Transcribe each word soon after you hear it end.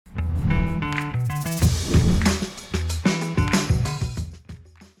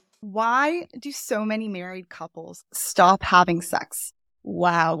why do so many married couples stop having sex?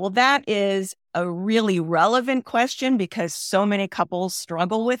 Wow. Well, that is a really relevant question because so many couples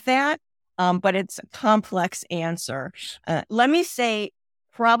struggle with that. But it's a complex answer. Let me say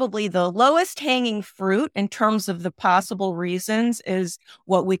probably the lowest hanging fruit in terms of the possible reasons is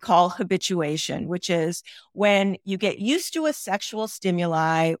what we call habituation, which is when you get used to a sexual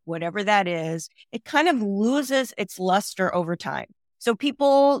stimuli, whatever that is, it kind of loses its luster over time. So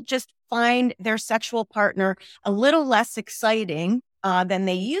people just find their sexual partner a little less exciting than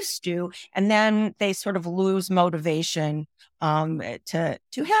they used to, and then they sort of lose motivation to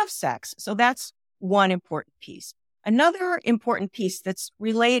have sex. So that's one important piece. Another important piece that's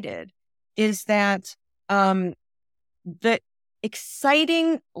related is that the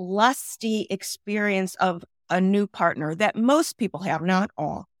exciting, lusty experience of a new partner that most people have, not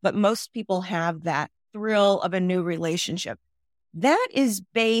all, but most people have that thrill of a new relationship. That is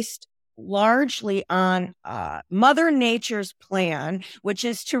based largely on Mother Nature's plan, which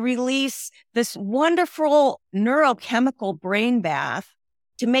is to release this wonderful neurochemical brain bath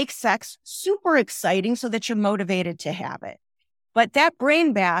to make sex super exciting so that you're motivated to have it. But that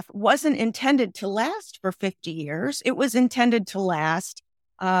brain bath wasn't intended to last for 50 years. It was intended to last,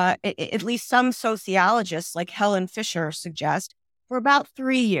 at least some sociologists like Helen Fisher suggest, for about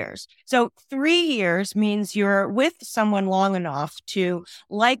 3 years. So 3 years means you're with someone long enough to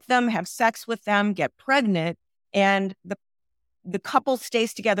like them, have sex with them, get pregnant, and the couple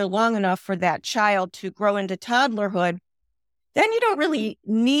stays together long enough for that child to grow into toddlerhood. Then you don't really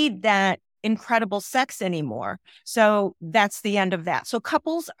need that incredible sex anymore. So that's the end of that. So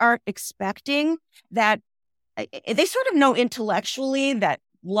couples aren't expecting that. They sort of know intellectually that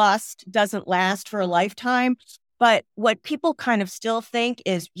lust doesn't last for a lifetime. But what people kind of still think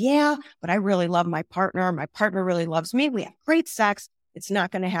is, yeah, but I really love my partner. My partner really loves me. We have great sex. It's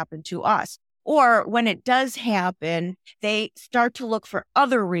not going to happen to us. Or when it does happen, they start to look for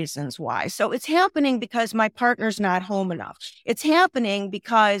other reasons why. So it's happening because my partner's not home enough. It's happening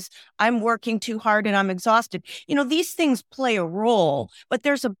because I'm working too hard and I'm exhausted. These things play a role, but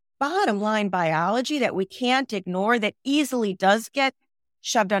there's a bottom line biology that we can't ignore that easily does get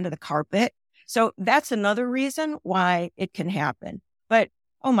shoved under the carpet. So that's another reason why it can happen. But,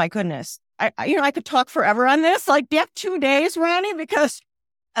 oh my goodness, I could talk forever on this. Like, do you have 2 days, Ronnie? Because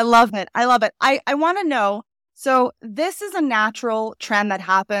I love it. I love it. I want to know. So this is a natural trend that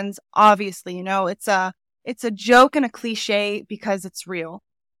happens. Obviously, it's a joke and a cliche because it's real.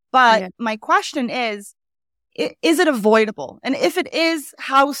 But my question is it avoidable? And if it is,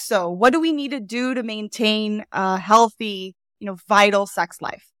 how so? What do we need to do to maintain a healthy, vital sex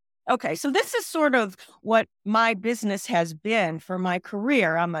life? Okay, so this is sort of what my business has been for my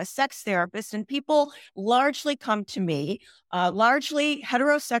career. I'm a sex therapist, and people largely come to me, largely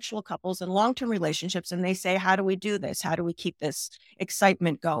heterosexual couples in long-term relationships, and they say, how do we do this? How do we keep this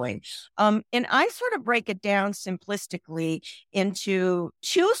excitement going? And I sort of break it down simplistically into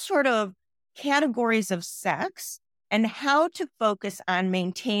two sort of categories of sex and how to focus on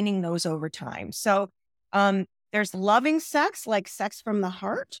maintaining those over time. So there's loving sex, like sex from the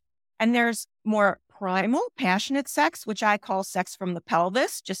heart. And there's more primal, passionate sex, which I call sex from the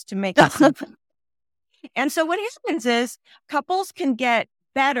pelvis, just to make it simple. And so what happens is couples can get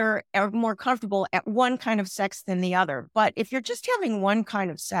better or more comfortable at one kind of sex than the other. But if you're just having one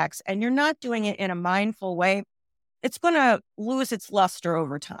kind of sex and you're not doing it in a mindful way, it's going to lose its luster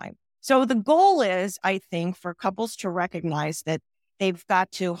over time. So the goal is, I think, for couples to recognize that they've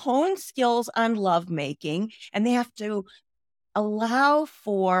got to hone skills on lovemaking, and they have to allow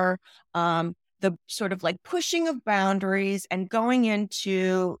for the sort of like pushing of boundaries and going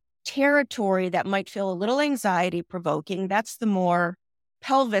into territory that might feel a little anxiety provoking. That's the more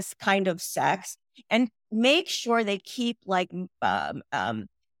pelvis kind of sex, and make sure they keep like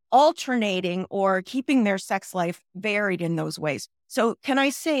alternating or keeping their sex life varied in those ways. So can I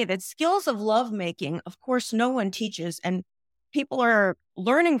say that skills of lovemaking, of course, no one teaches, and people are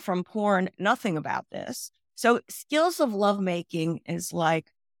learning from porn nothing about this. So skills of lovemaking is like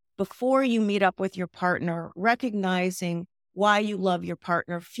before you meet up with your partner, recognizing why you love your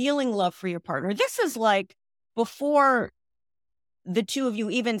partner, feeling love for your partner. This is like before the two of you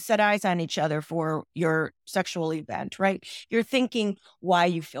even set eyes on each other for your sexual event, right? You're thinking why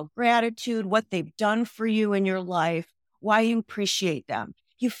you feel gratitude, what they've done for you in your life, why you appreciate them.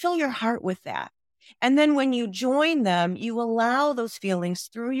 You fill your heart with that. And then when you join them, you allow those feelings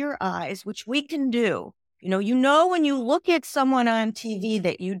through your eyes, which we can do. When you look at someone on TV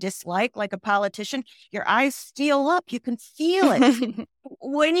that you dislike, like a politician, your eyes steal up. You can feel it.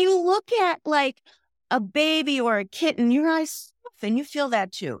 When you look at like a baby or a kitten, your eyes soften. You feel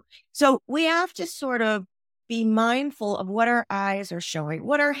that too. So we have to sort of be mindful of what our eyes are showing,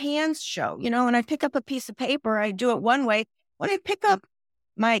 what our hands show. When I pick up a piece of paper, I do it one way. When I pick up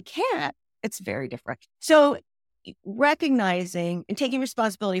my cat, it's very different. So recognizing and taking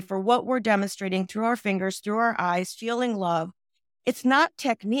responsibility for what we're demonstrating through our fingers, through our eyes, feeling love. It's not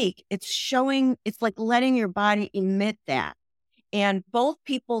technique. It's like letting your body emit that. And both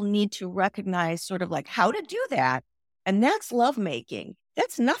people need to recognize sort of like how to do that. And that's lovemaking.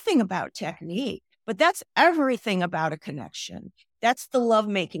 That's nothing about technique, but that's everything about a connection. That's the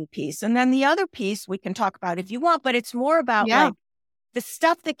lovemaking piece. And then the other piece we can talk about if you want, but it's more about like the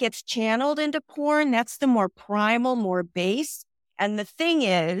stuff that gets channeled into porn. That's the more primal, more base. And the thing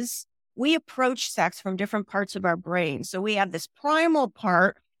is, we approach sex from different parts of our brain. So we have this primal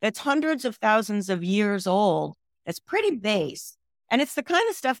part that's hundreds of thousands of years old. That's pretty base. And it's the kind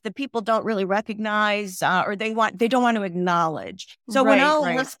of stuff that people don't really recognize or they don't want to acknowledge. So when I'll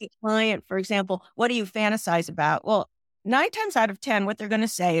ask a client, for example, what do you fantasize about? Well, 9 times out of 10, what they're going to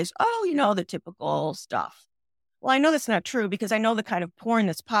say is, oh, the typical stuff. Well, I know that's not true because I know the kind of porn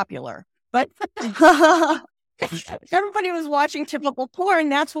that's popular. But if everybody was watching typical porn,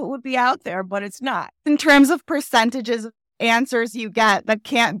 that's what would be out there, but it's not. In terms of percentages of answers you get, that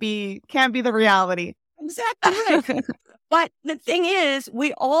can't be the reality. Exactly right. But the thing is,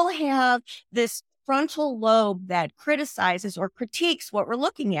 we all have this frontal lobe that criticizes or critiques what we're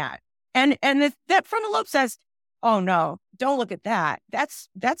looking at. And that frontal lobe says, oh, no, don't look at that. That's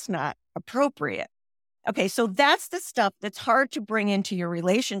not appropriate. Okay, so that's the stuff that's hard to bring into your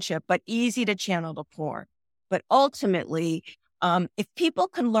relationship, but easy to channel to porn. But ultimately, if people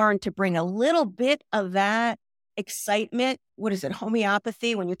can learn to bring a little bit of that excitement, what is it,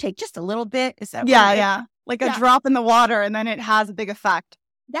 homeopathy, when you take just a little bit? Is that Yeah. Like a drop in the water, and then it has a big effect.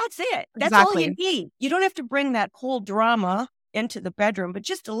 That's it. That's all you need. You don't have to bring that whole drama into the bedroom, but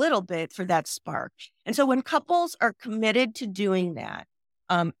just a little bit for that spark. And so when couples are committed to doing that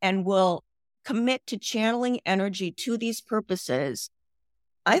and will commit to channeling energy to these purposes,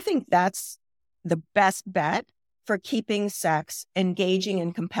 I think that's the best bet for keeping sex engaging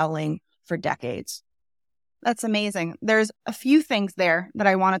and compelling for decades. That's amazing. There's a few things there that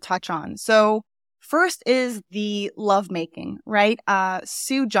I want to touch on. So first is the lovemaking, right?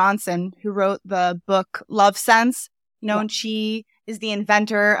 Sue Johnson, who wrote the book Love Sense, and she is the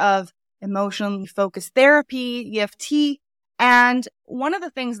inventor of emotionally focused therapy, EFT. And one of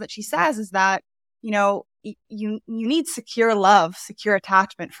the things that she says is that, you need secure love, secure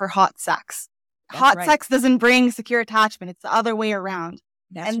attachment for hot sex. Hot sex doesn't bring secure attachment. It's the other way around.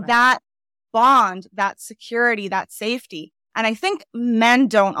 That bond, that security, that safety. And I think men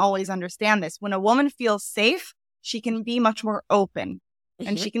don't always understand this. When a woman feels safe, she can be much more open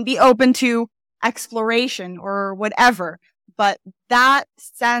and she can be open to exploration or whatever. But that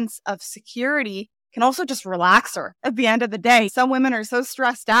sense of security can also just relax her at the end of the day. Some women are so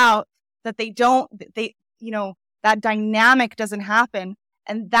stressed out that that dynamic doesn't happen.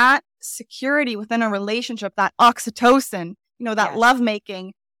 And that security within a relationship, that oxytocin, that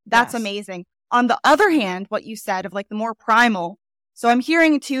lovemaking, that's amazing. On the other hand, what you said of like the more primal. So I'm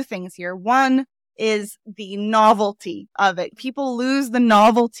hearing two things here. One is the novelty of it. People lose the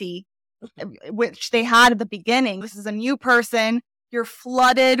novelty which they had at the beginning. This is a new person. You're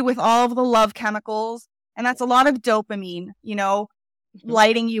flooded with all of the love chemicals. And that's a lot of dopamine,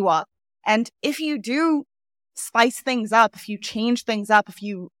 lighting you up. And if you do spice things up, if you change things up, if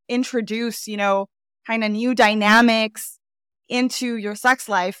you introduce, kind of new dynamics into your sex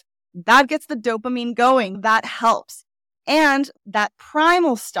life, that gets the dopamine going. That helps. And that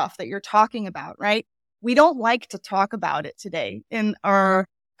primal stuff that you're talking about, right? We don't like to talk about it today in our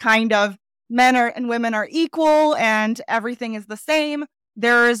kind of men and women are equal and everything is the same.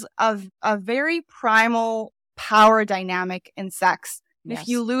 There's a very primal power dynamic in sex. Yes. If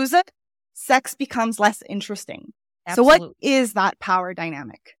you lose it, sex becomes less interesting. Absolutely. So what is that power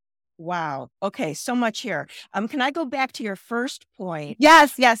dynamic? Wow. Okay. So much here. Can I go back to your first point?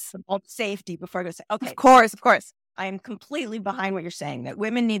 Yes. About safety before I go say, okay. Of course. I am completely behind what you're saying, that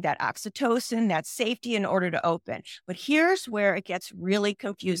women need that oxytocin, that safety in order to open. But here's where it gets really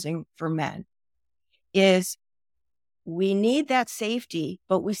confusing for men is we need that safety,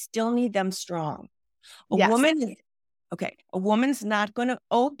 but we still need them strong. A woman's not going to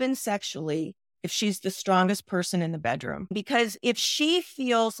open sexually if she's the strongest person in the bedroom. Because if she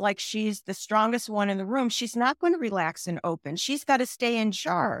feels like she's the strongest one in the room, she's not going to relax and open. She's got to stay in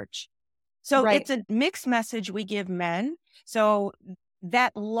charge. So It's a mixed message we give men. So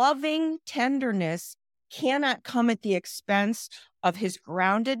that loving tenderness cannot come at the expense of his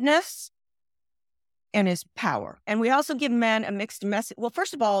groundedness and his power. And we also give men a mixed message. Well,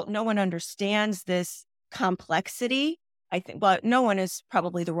 first of all, no one understands this complexity. I think, well, no one is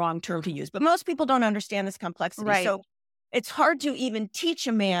probably the wrong term to use, but most people don't understand this complexity. Right. So it's hard to even teach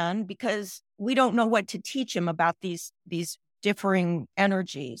a man because we don't know what to teach him about these differing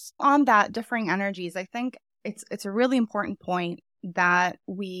energies. On that differing energies, I think it's a really important point that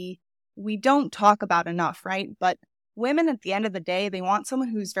we don't talk about enough, right? But women at the end of the day, they want someone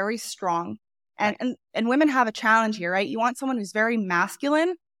who's very strong. And, Right. and women have a challenge here, right? You want someone who's very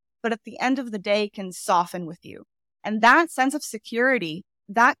masculine, but at the end of the day can soften with you. And that sense of security,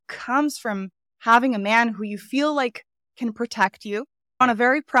 that comes from having a man who you feel like can protect you on a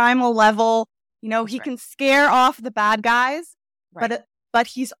very primal level. You know, he can scare off the bad guys, but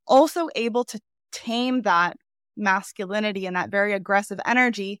he's also able to tame that masculinity and that very aggressive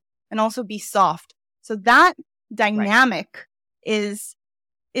energy and also be soft. So that dynamic is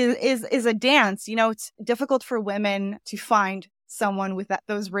a dance. You know, it's difficult for women to find someone with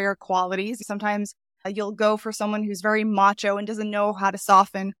those rare qualities. Sometimes you'll go for someone who's very macho and doesn't know how to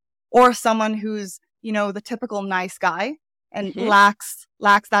soften, or someone who's, you know, the typical nice guy and lacks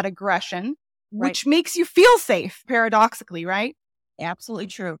that aggression, which makes you feel safe, paradoxically, right? Absolutely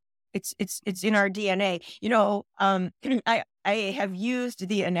true. It's in our DNA. You know, I have used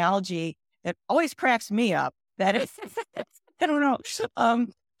the analogy that always cracks me up. That is, I don't know,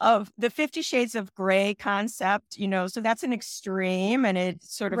 of the 50 Shades of Grey concept. You know, so that's an extreme, and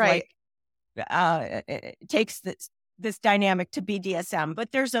it's sort of like it takes this dynamic to BDSM.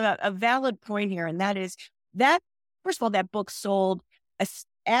 But there's a valid point here, and that is that first of all, that book sold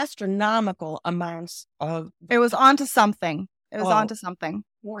astronomical amounts of. It was onto something. It was onto something.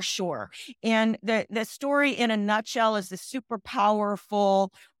 For sure. And the story in a nutshell is the super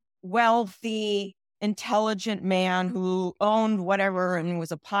powerful, wealthy, intelligent man who owned whatever and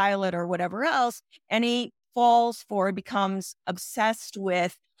was a pilot or whatever else. And he becomes obsessed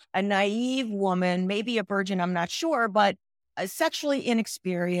with a naive woman, maybe a virgin, I'm not sure, but sexually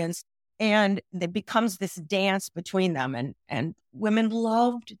inexperienced. And it becomes this dance between them. And women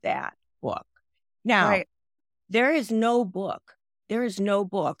loved that book. Now, there is no book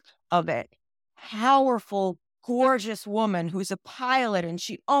of a powerful, gorgeous woman who's a pilot and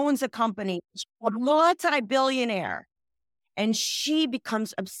she owns a company, a multi-billionaire, and she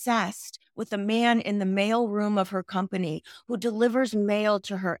becomes obsessed with a man in the mail room of her company who delivers mail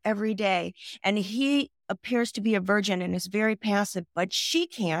to her every day. And he appears to be a virgin and is very passive, but she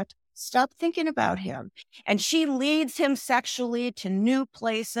can't stop thinking about him. And she leads him sexually to new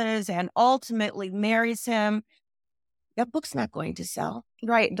places and ultimately marries him. That book's not going to sell.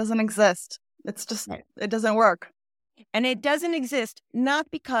 Right. It doesn't exist. It's just, it doesn't work. And it doesn't exist, not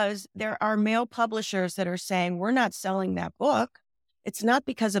because there are male publishers that are saying, we're not selling that book. It's not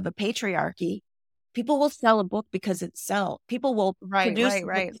because of a patriarchy. People will sell a book because it sells. People will produce.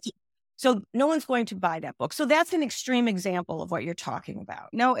 Right. So no one's going to buy that book. So that's an extreme example of what you're talking about.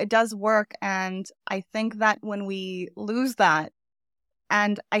 No, it does work. And I think that when we lose that,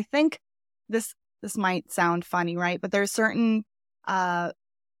 and I think this might sound funny, right? But there's certain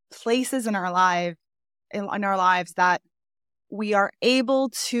places in our lives that we are able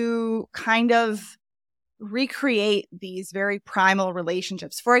to kind of recreate these very primal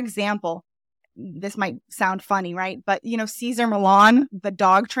relationships. For example, this might sound funny, right? But, you know, Cesar Millan, the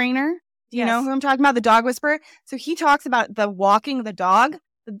dog trainer, do you know who I'm talking about? The dog whisperer. So he talks about the walking the dog.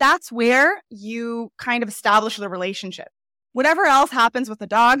 That's where you kind of establish the relationship. Whatever else happens with the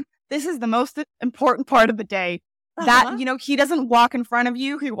dog, this is the most important part of the day. That, you know, he doesn't walk in front of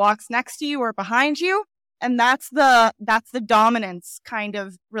you. He walks next to you or behind you. And that's the dominance kind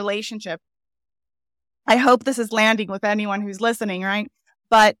of relationship. I hope this is landing with anyone who's listening, right?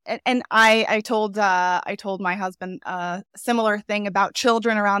 But, and I told my husband a similar thing about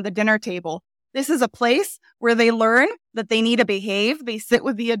children around the dinner table. This is a place where they learn that they need to behave. They sit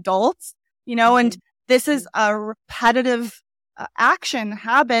with the adults, you know, and this is a repetitive action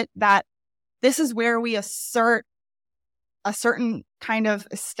habit that this is where we assert a certain kind of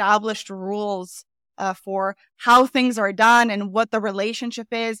established rules for how things are done and what the relationship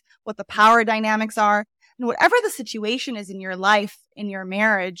is, what the power dynamics are. And whatever the situation is in your life, in your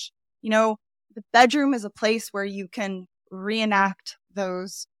marriage, you know, the bedroom is a place where you can reenact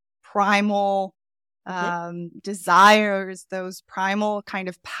those primal desires, those primal kind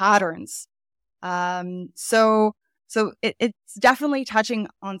of patterns. So it's definitely touching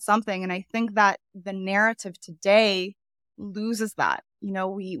on something. And I think that the narrative today loses that. You know,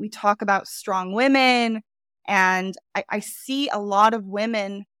 we talk about strong women, and I see a lot of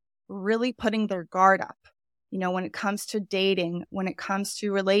women really putting their guard up, you know, when it comes to dating, when it comes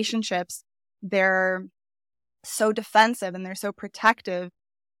to relationships. they're so defensive and they're so protective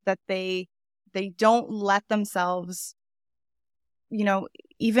that they don't let themselves,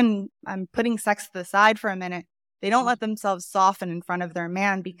 even I'm putting sex to the side for a minute, they don't let themselves soften in front of their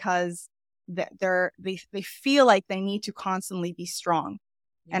man because they feel like they need to constantly be strong.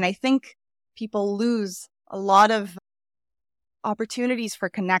 Yeah. And I think people lose a lot of opportunities for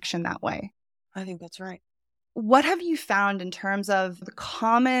connection that way. I think that's right. What have you found in terms of the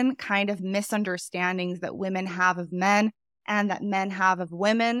common kind of misunderstandings that women have of men and that men have of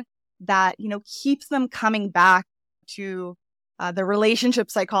women that, keeps them coming back to the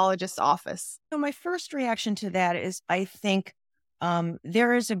relationship psychologist's office? So my first reaction to that is I think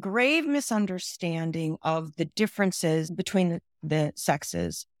there is a grave misunderstanding of the differences between the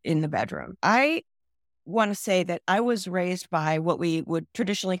sexes in the bedroom. I want to say that I was raised by what we would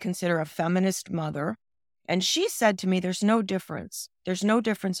traditionally consider a feminist mother. And she said to me, there's no difference. There's no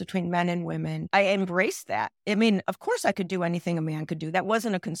difference between men and women. I embraced that. I mean, of course I could do anything a man could do. That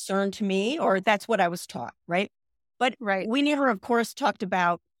wasn't a concern to me, or that's what I was taught, right? But we never, of course, talked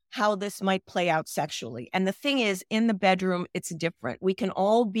about how this might play out sexually. And the thing is, in the bedroom, it's different. We can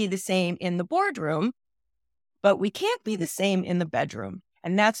all be the same in the boardroom, but we can't be the same in the bedroom.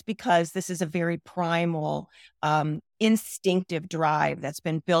 And that's because this is a very primal, instinctive drive that's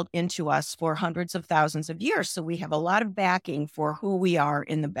been built into us for hundreds of thousands of years. So we have a lot of backing for who we are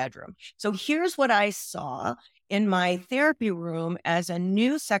in the bedroom. So here's what I saw in my therapy room as a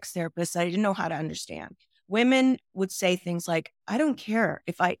new sex therapist that I didn't know how to understand. Women would say things like, I don't care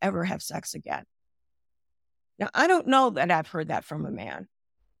if I ever have sex again. Now, I don't know that I've heard that from a man,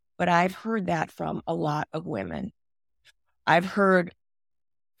 but I've heard that from a lot of women. I've heard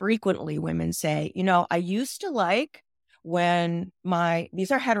frequently women say, I used to like when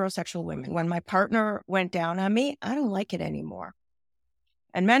these are heterosexual women, when my partner went down on me, I don't like it anymore.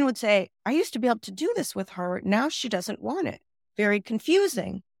 And men would say, I used to be able to do this with her. Now she doesn't want it. Very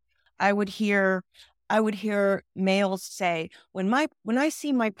confusing. I would hear males say, when I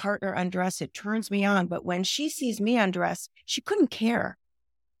see my partner undress, it turns me on. But when she sees me undress, she couldn't care.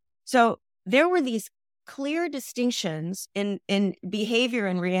 So there were these clear distinctions in behavior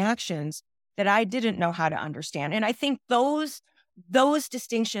and reactions that I didn't know how to understand. And I think those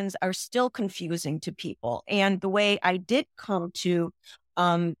distinctions are still confusing to people. And the way I did come to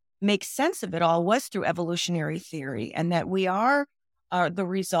make sense of it all was through evolutionary theory, and that we are the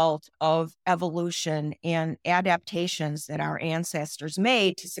result of evolution and adaptations that our ancestors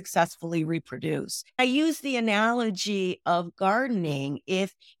made to successfully reproduce. I use the analogy of gardening.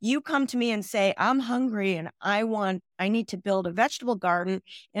 If you come to me and say, I'm hungry and I need to build a vegetable garden,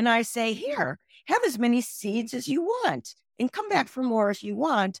 and I say, here, have as many seeds as you want and come back for more if you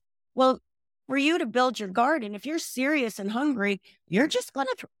want. Well, for you to build your garden, if you're serious and hungry, you're just going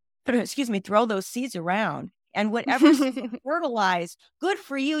to throw those seeds around. And whatever's fertilized, good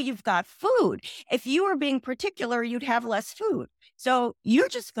for you, you've got food. If you were being particular, you'd have less food. So you're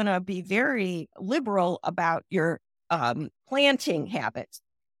just going to be very liberal about your planting habits.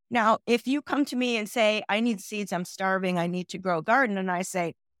 Now, if you come to me and say, I need seeds, I'm starving, I need to grow a garden, and I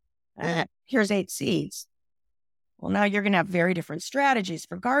say, here's 8 seeds. Well, now you're going to have very different strategies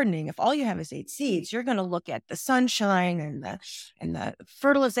for gardening. If all you have is 8 seeds, you're going to look at the sunshine and the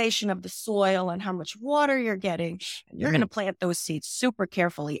fertilization of the soil and how much water you're getting. And you're going to plant those seeds super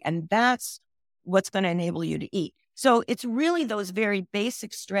carefully. And that's what's going to enable you to eat. So it's really those very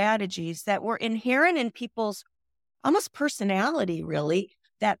basic strategies that were inherent in people's almost personality, really,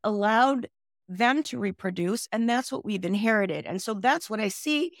 that allowed them to reproduce. And that's what we've inherited. And so that's what I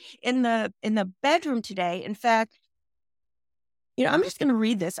see in the bedroom today. In fact, I'm just going to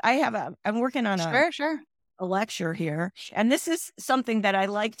read this. I'm working on a lecture here. And this is something that I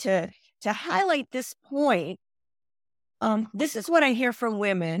like to highlight this point. This is what I hear from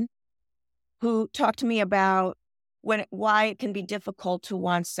women who talk to me about why it can be difficult to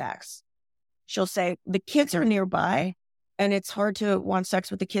want sex. She'll say, the kids are nearby and it's hard to want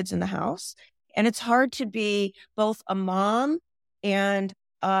sex with the kids in the house. And it's hard to be both a mom and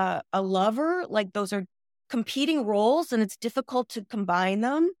a lover. Like those are competing roles and it's difficult to combine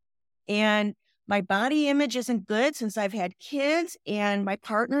them. And my body image isn't good since I've had kids, and my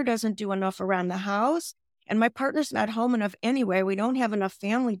partner doesn't do enough around the house. And my partner's not home enough anyway. We don't have enough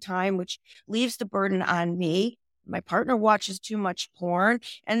family time, which leaves the burden on me. My partner watches too much porn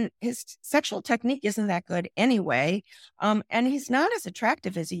and his sexual technique isn't that good anyway. And he's not as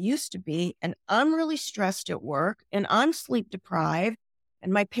attractive as he used to be. And I'm really stressed at work and I'm sleep deprived.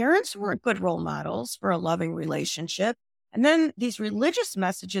 And my parents weren't good role models for a loving relationship. And then these religious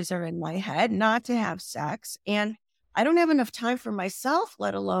messages are in my head not to have sex. And I don't have enough time for myself,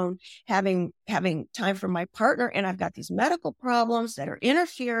 let alone having time for my partner. And I've got these medical problems that are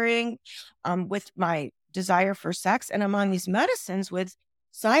interfering with my desire for sex. And I'm on these medicines with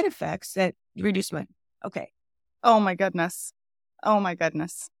side effects that reduce my, okay. Oh my goodness. Oh my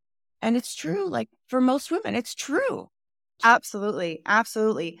goodness. And it's true. Like for most women, it's true. Absolutely.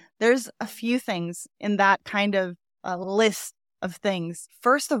 Absolutely. There's a few things in that kind of list of things.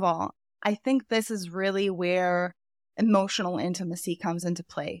 First of all, I think this is really where emotional intimacy comes into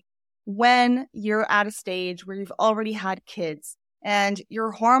play. When you're at a stage where you've already had kids and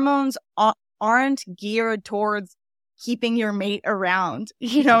your hormones aren't geared towards keeping your mate around,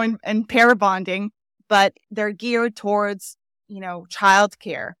 and pair bonding, but they're geared towards,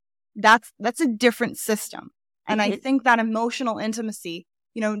 childcare. That's a different system. And I think that emotional intimacy,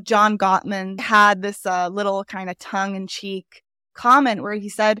 John Gottman had this little kind of tongue-in-cheek comment where he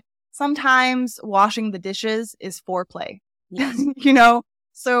said, sometimes washing the dishes is foreplay. Yes.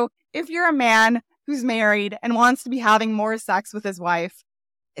 So if you're a man who's married and wants to be having more sex with his wife,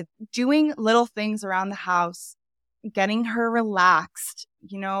 doing little things around the house, getting her relaxed,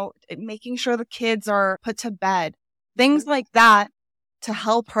 making sure the kids are put to bed, things like that to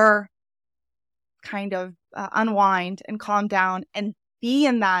help her kind of unwind and calm down and be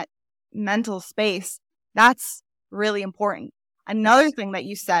in that mental space. That's really important. Another thing that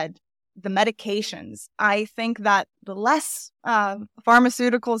you said, the medications. I think that the less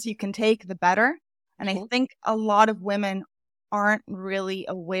pharmaceuticals you can take, the better. And I think a lot of women aren't really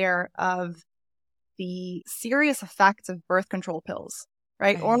aware of the serious effects of birth control pills,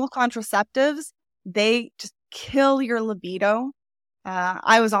 right? Oral contraceptives, they just kill your libido.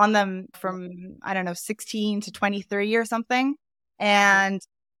 I was on them from, 16 to 23 or something. And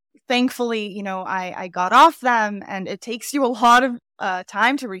thankfully, I got off them, and it takes you a lot of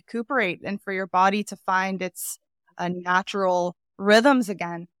time to recuperate and for your body to find its natural rhythms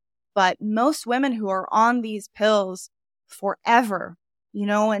again. But most women who are on these pills forever,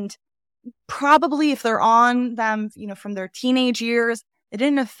 and probably if they're on them, from their teenage years, it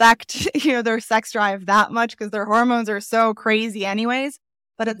didn't affect, their sex drive that much because their hormones are so crazy anyways.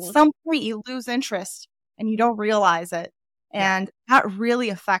 But at some point you lose interest and you don't realize it. And that really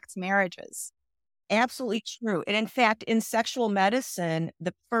affects marriages. Absolutely true. And in fact, in sexual medicine,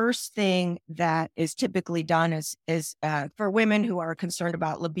 the first thing that is typically done is for women who are concerned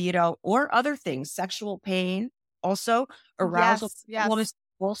about libido or other things, sexual pain, also arousal, yes.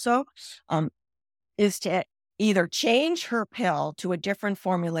 also, is to either change her pill to a different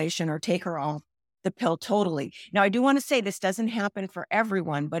formulation or take her off the pill totally. Now, I do want to say this doesn't happen for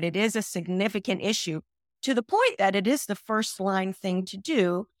everyone, but it is a significant issue to the point that it is the first line thing to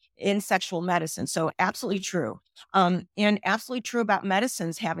do in sexual medicine. So absolutely true. And absolutely true about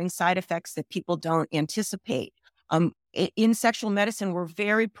medicines having side effects that people don't anticipate. In sexual medicine, we're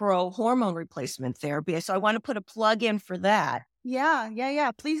very pro hormone replacement therapy. So I want to put a plug in for that.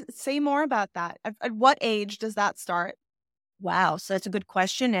 Yeah. Please say more about that. At what age does that start? Wow. So that's a good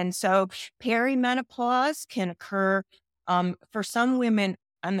question. And so perimenopause can occur for some women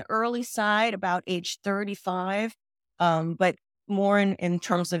on the early side, about age 35, but more in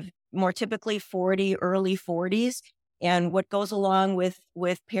terms of more typically 40, early 40s. And what goes along with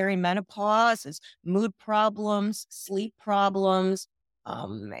perimenopause is mood problems, sleep problems,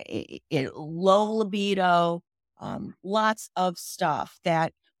 low libido, lots of stuff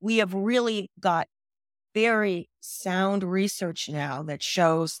that we have really got very sound research now that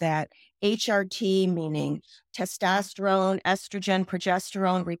shows that HRT, meaning testosterone, estrogen,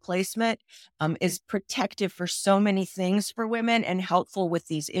 progesterone replacement, is protective for so many things for women and helpful with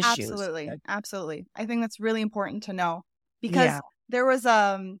these issues. Absolutely. I think that's really important to know because there was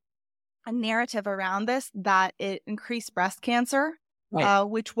a narrative around this that it increased breast cancer,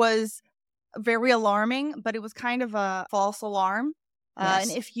 which was very alarming, but it was kind of a false alarm.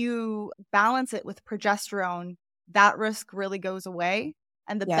 And if you balance it with progesterone, that risk really goes away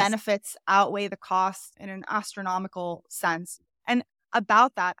and the benefits outweigh the costs in an astronomical sense. And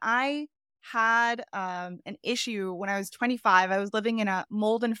about that, I had an issue when I was 25. I was living in a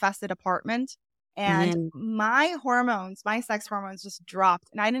mold-infested apartment and my sex hormones just dropped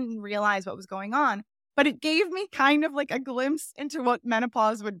and I didn't realize what was going on. But it gave me kind of like a glimpse into what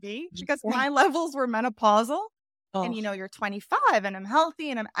menopause would be because my levels were menopausal. And, you're 25 and I'm healthy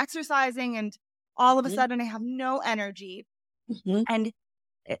and I'm exercising and all of a sudden I have no energy. And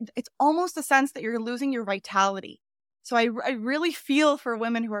it's almost a sense that you're losing your vitality. So I really feel for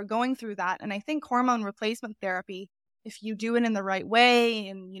women who are going through that. And I think hormone replacement therapy, if you do it in the right way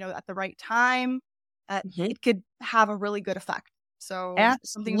and, at the right time, it could have a really good effect. So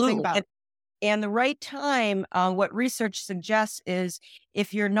something to think about. And the right time, what research suggests is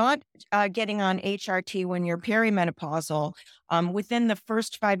if you're not getting on HRT when you're perimenopausal, within the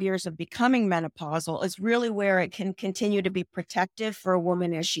first 5 years of becoming menopausal is really where it can continue to be protective for a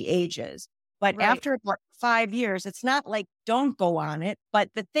woman as she ages. But Right. after about 5 years, it's not like don't go on it. But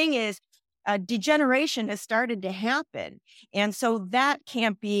the thing is, degeneration has started to happen. And so that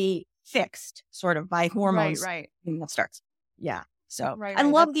can't be fixed sort of by hormones. Right. When that starts. Yeah. So Right. I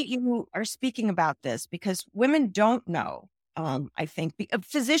Right. love that you are speaking about this because women don't know. I think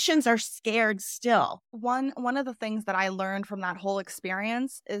physicians are scared still. One of the things that I learned from that whole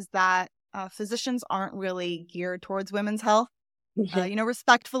experience is that physicians aren't really geared towards women's health.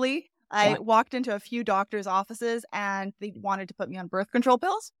 Respectfully, I Yeah. walked into a few doctors' offices and they wanted to put me on birth control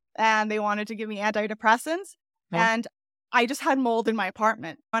pills and they wanted to give me antidepressants. Huh? And I just had mold in my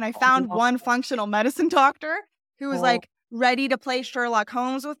apartment. And I Oh, found no. one functional medicine doctor who was Oh, like ready to play Sherlock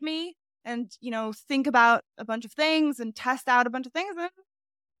Holmes with me and, think about a bunch of things and test out a bunch of things. And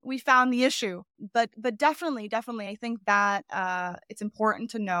we found the issue. But definitely, I think that it's important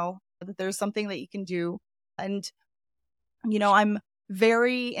to know that there's something that you can do. And, I'm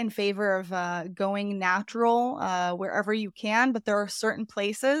very in favor of going natural wherever you can, but there are certain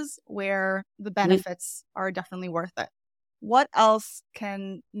places where the benefits are definitely worth it. What else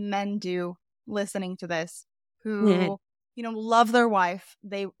can men do listening to this who, love their wife?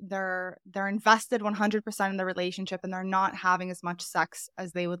 They're invested 100% in the relationship and they're not having as much sex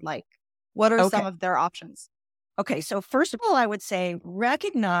as they would like. What are Okay. some of their options? Okay, so first of all, I would say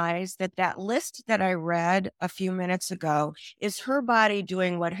recognize that list that I read a few minutes ago is her body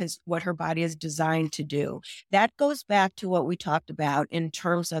doing what her body is designed to do. That goes back to what we talked about in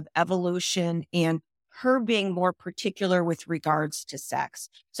terms of evolution and her being more particular with regards to sex.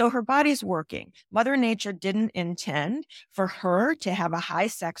 So her body's working. Mother Nature didn't intend for her to have a high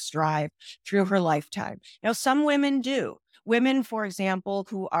sex drive through her lifetime. Now, some women do. Women, for example,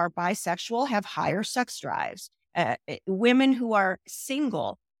 who are bisexual have higher sex drives. Women who are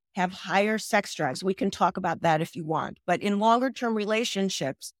single have higher sex drives. We can talk about that if you want. But in longer term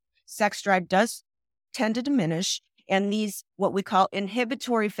relationships, sex drive does tend to diminish. And these, what we call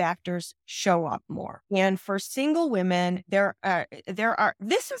inhibitory factors, show up more. And for single women, there are,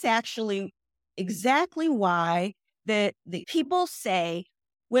 this is actually exactly why the people say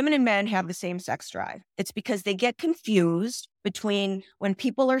women and men have the same sex drive. It's because they get confused between when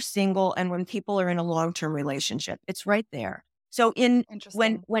people are single and when people are in a long-term relationship. It's right there. So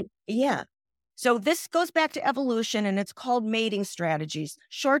Interesting. yeah. So this goes back to evolution and it's called mating strategies,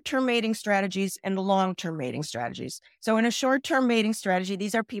 short-term mating strategies and long-term mating strategies. So in a short-term mating strategy,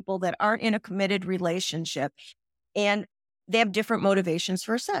 these are people that aren't in a committed relationship and they have different motivations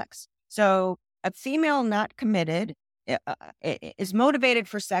for sex. So a female not committed is motivated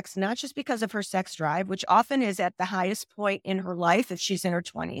for sex, not just because of her sex drive, which often is at the highest point in her life if she's in her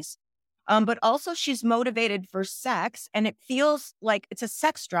 20s, but also she's motivated for sex and it feels like it's a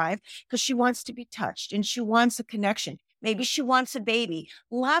sex drive because she wants to be touched and she wants a connection. Maybe she wants a baby.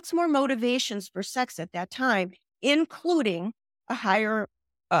 Lots more motivations for sex at that time, including a higher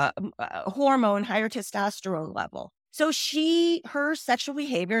hormone, higher testosterone level. So her sexual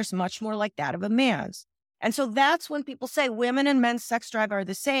behavior is much more like that of a man's. And so that's when people say women and men's sex drive are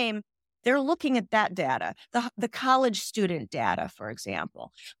the same. They're looking at that data, the college student data, for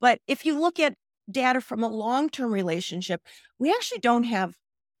example. But if you look at data from a long-term relationship, we actually don't have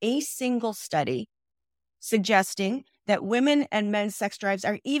a single study suggesting that women and men's sex drives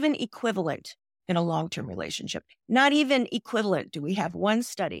are even equivalent in a long-term relationship. Not even equivalent. Do we have one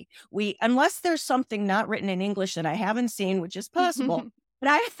study? Unless there's something not written in English that I haven't seen, which is possible. But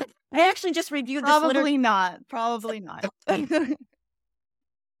I actually just reviewed this literature. Probably not.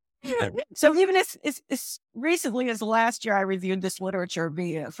 So even as recently as last year, I reviewed this literature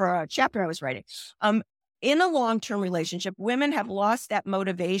for a chapter I was writing. In a long-term relationship, women have lost that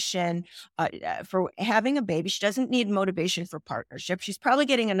motivation for having a baby. She doesn't need motivation for partnership. She's probably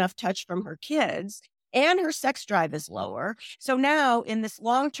getting enough touch from her kids and her sex drive is lower. So now in this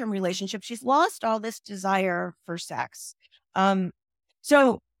long-term relationship, she's lost all this desire for sex.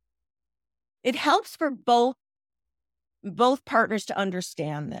 So it helps for both partners to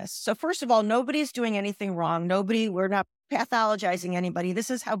understand this. So first of all, nobody's doing anything wrong. We're not pathologizing anybody.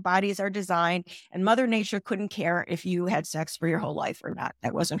 This is how bodies are designed. And Mother Nature couldn't care if you had sex for your whole life or not.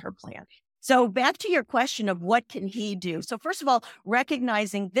 That wasn't her plan. So back to your question of what can he do? So first of all,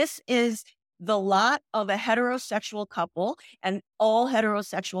 recognizing this is the lot of a heterosexual couple, and all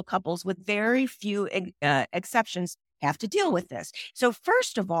heterosexual couples with very few exceptions have to deal with this. So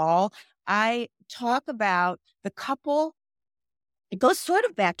first of all, I talk about the couple it goes sort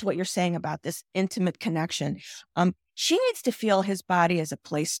of back to what you're saying about this intimate connection. She needs to feel his body as a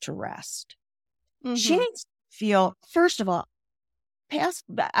place to rest. She Mm-hmm. needs to feel, first of all,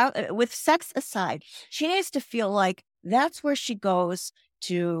 with sex aside, she needs to feel like that's where she goes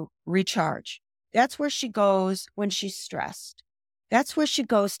to recharge. That's where she goes when she's stressed. That's where she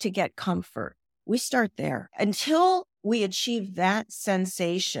goes to get comfort. We start there. Until we achieve that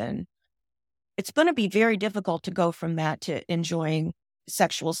sensation, it's going to be very difficult to go from that to enjoying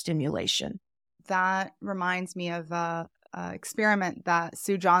sexual stimulation. That reminds me of a experiment that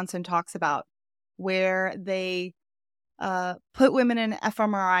Sue Johnson talks about, where they put women in an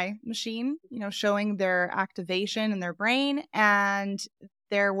fMRI machine, showing their activation in their brain. And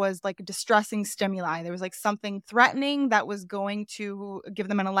there was like distressing stimuli. There was like something threatening that was going to give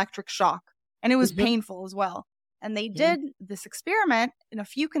them an electric shock. And it was painful as well. And they did this experiment in a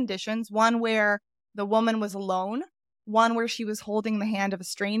few conditions, one where the woman was alone, one where she was holding the hand of a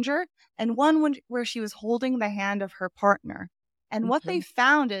stranger, and one where she was holding the hand of her partner. And what they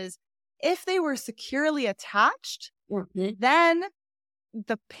found is if they were securely attached, then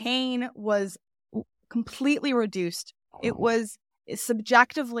the pain was completely reduced. It was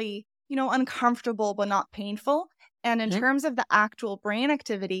subjectively, uncomfortable, but not painful. And in terms of the actual brain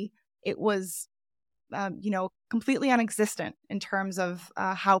activity, it was, completely non-existent in terms of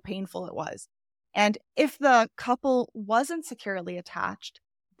how painful it was. And if the couple wasn't securely attached,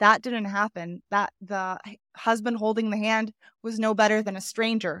 that didn't happen. That the husband holding the hand was no better than a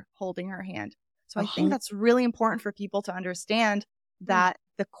stranger holding her hand. So I think that's really important for people to understand that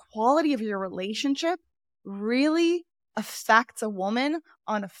the quality of your relationship really affects a woman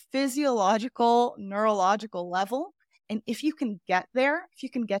on a physiological, neurological level. And if you can get there, if you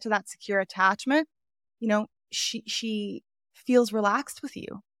can get to that secure attachment, she feels relaxed with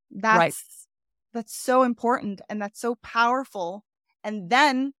you. That's so important, and that's so powerful. And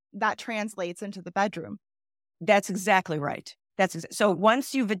then that translates into the bedroom. That's exactly right. So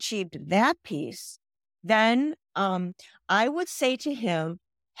once you've achieved that piece, then I would say to him,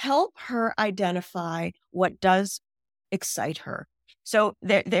 help her identify what does excite her. So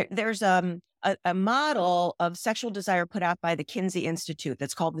there's a model of sexual desire put out by the Kinsey Institute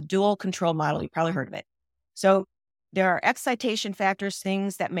that's called the dual control model. You've probably heard of it. So there are excitation factors,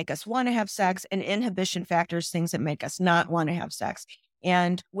 things that make us want to have sex, and inhibition factors, things that make us not want to have sex.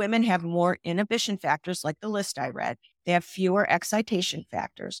 And women have more inhibition factors, like the list I read. They have fewer excitation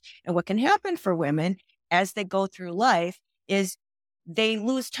factors. And what can happen for women as they go through life is they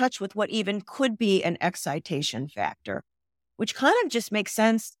lose touch with what even could be an excitation factor, which kind of just makes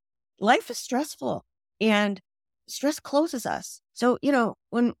sense. Life is stressful, and stress closes us. So,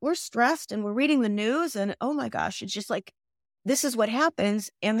 when we're stressed and we're reading the news and, oh my gosh, it's just like, this is what happens,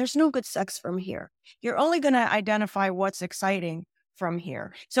 and there's no good sex from here. You're only going to identify what's exciting from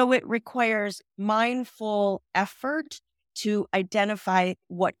here. So it requires mindful effort to identify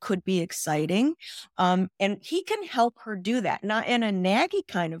what could be exciting. And he can help her do that, not in a naggy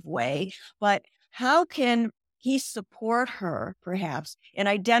kind of way, but how can he support her perhaps in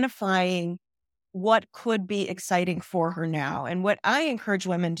identifying what could be exciting for her now? And what I encourage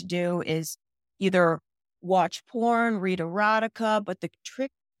women to do is either watch porn, read erotica, but the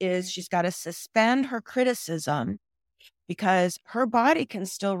trick is she's got to suspend her criticism, because her body can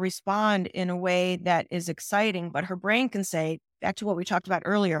still respond in a way that is exciting, but her brain can say, back to what we talked about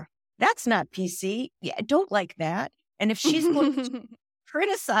earlier, that's not PC. Yeah, I don't like that. And if she's going to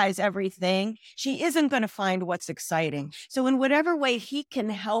criticize everything, she isn't going to find what's exciting. So in whatever way he can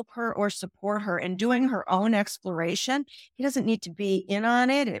help her or support her in doing her own exploration, he doesn't need to be in on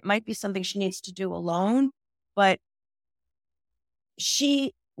it. It might be something she needs to do alone, but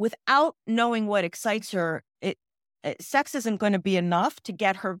without knowing what excites her, sex isn't going to be enough to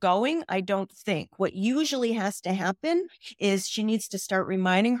get her going, I don't think. What usually has to happen is she needs to start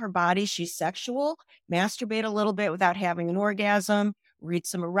reminding her body she's sexual, masturbate a little bit without having an orgasm, read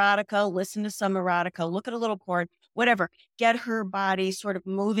some erotica, listen to some erotica, look at a little porn, whatever. Get her body sort of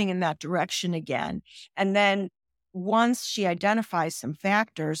moving in that direction again. And then once she identifies some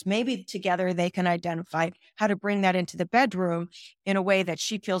factors, maybe together they can identify how to bring that into the bedroom in a way that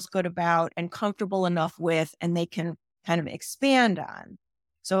she feels good about and comfortable enough with, and they can kind of expand on.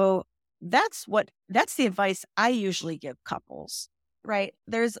 So that's the advice I usually give couples. Right.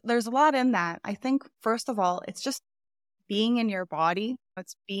 There's a lot in that. I think, first of all, it's just being in your body.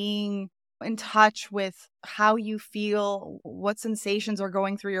 It's being in touch with how you feel, what sensations are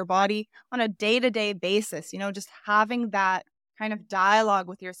going through your body on a day-to-day basis, just having that kind of dialogue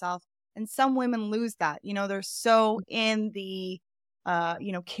with yourself. And some women lose that, they're so in the,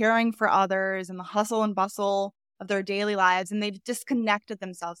 caring for others and the hustle and bustle of their daily lives, and they've disconnected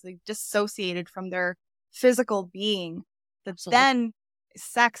themselves. They've dissociated from their physical being. That Absolutely. then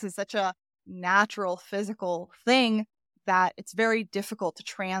sex is such a natural physical thing that it's very difficult to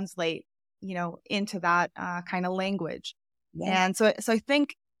translate, into that kind of language. Yeah. And so I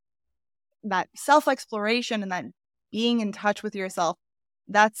think that self-exploration and that being in touch with yourself,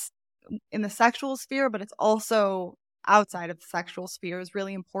 that's in the sexual sphere, but it's also outside of the sexual sphere is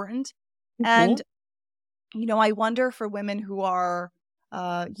really important. And, I wonder for women who are,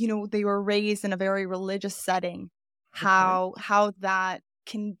 they were raised in a very religious setting, how that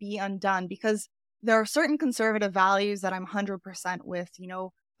can be undone, because there are certain conservative values that I'm 100% with,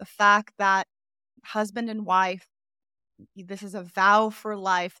 the fact that husband and wife, this is a vow for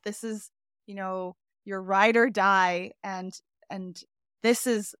life. This is, your ride or die. And this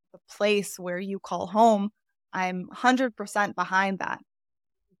is the place where you call home. I'm 100% behind that.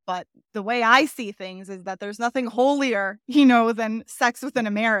 But the way I see things is that there's nothing holier, than sex within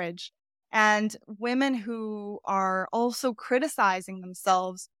a marriage. And women who are also criticizing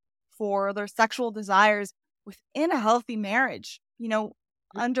themselves for their sexual desires within a healthy marriage,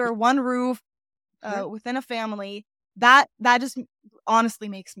 under one roof, within a family, that just honestly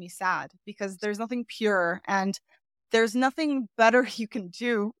makes me sad, because there's nothing pure and there's nothing better you can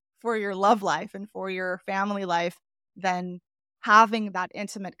do for your love life and for your family life than having that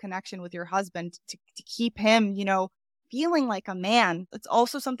intimate connection with your husband to keep him, feeling like a man. It's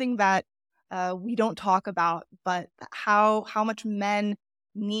also something that we don't talk about, but how much men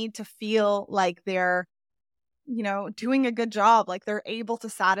need to feel like they're, doing a good job, like they're able to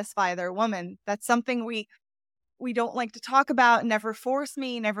satisfy their woman. That's something we don't like to talk about. Never force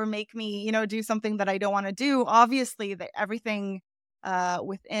me, never make me, do something that I don't want to do. Obviously, that everything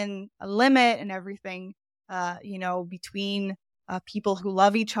within a limit, and everything, between people who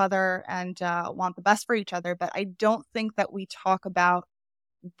love each other and want the best for each other. But I don't think that we talk about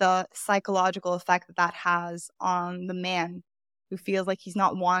the psychological effect that has on the man who feels like he's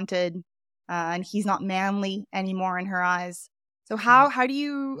not wanted, and he's not manly anymore in her eyes. So how do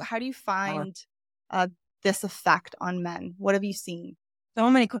you find this effect on men? What have you seen? So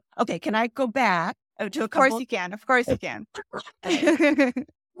many. Okay, can I go back to a couple? Of course you can. Of course you can.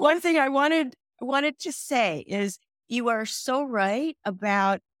 One thing I wanted to say is you are so right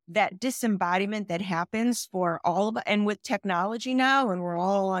about that disembodiment that happens for all of, and with technology now, and we're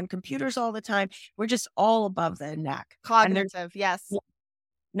all on computers all the time, we're just all above the neck. Cognitive, yes.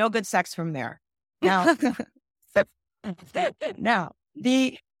 No good sex from there. Now, now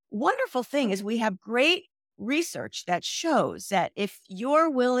the wonderful thing is we have great research that shows that if you're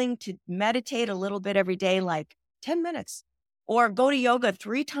willing to meditate a little bit every day, like 10 minutes, or go to yoga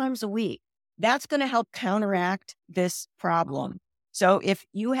 3 times a week, that's going to help counteract this problem. So if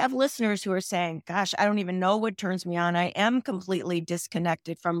you have listeners who are saying, gosh, I don't even know what turns me on, I am completely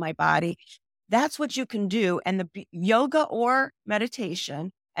disconnected from my body, that's what you can do. And the yoga or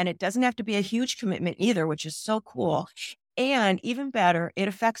meditation, and it doesn't have to be a huge commitment either, which is so cool. And even better, it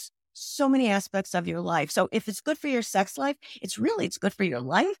affects so many aspects of your life. So if it's good for your sex life, it's good for your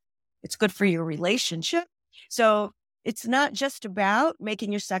life. It's good for your relationship. So it's not just about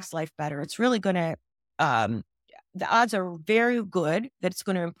making your sex life better. It's really going to, the odds are very good that it's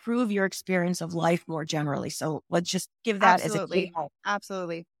going to improve your experience of life more generally. So let's just give that as a key.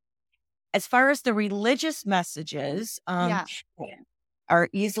 Absolutely. As far as the religious messages are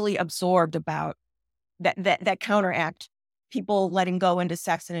easily absorbed about that counteract people letting go into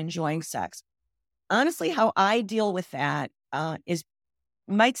sex and enjoying sex. Honestly, how I deal with that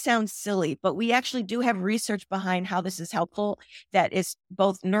might sound silly, but we actually do have research behind how this is helpful. That is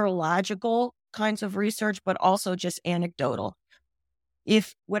both neurological kinds of research, but also just anecdotal.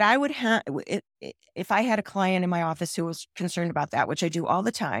 If I had a client in my office who was concerned about that, which I do all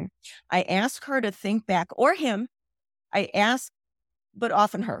the time, I ask her to think back, or him, but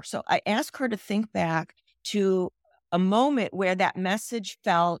often her. So I ask her to think back to a moment where that message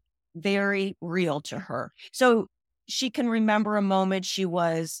felt very real to her. So she can remember a moment she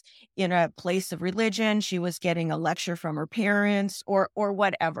was in a place of religion, she was getting a lecture from her parents, or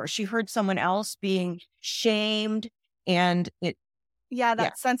whatever. She heard someone else being shamed, and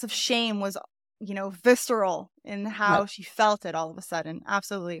that sense of shame was, visceral in how she felt it all of a sudden.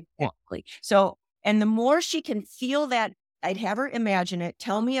 Absolutely. Exactly. So, and the more she can feel that, I'd have her imagine it,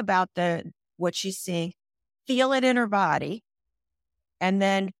 tell me about what she's seeing, feel it in her body, and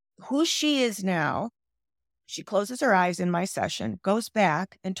then who she is now. She closes her eyes in my session, goes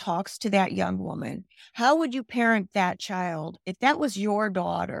back and talks to that young woman. How would you parent that child if that was your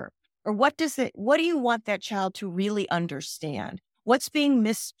daughter? Or what do you want that child to really understand? What's being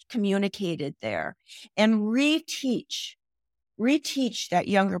miscommunicated there? And reteach that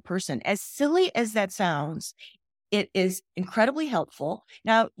younger person. As silly as that sounds, it is incredibly helpful.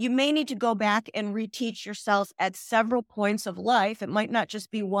 Now, you may need to go back and reteach yourself at several points of life. It might not just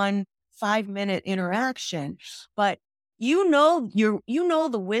be one 5-minute interaction, but you know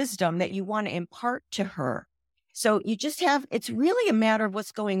the wisdom that you want to impart to her. So it's really a matter of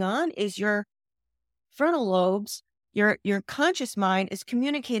what's going on is your frontal lobes, your conscious mind is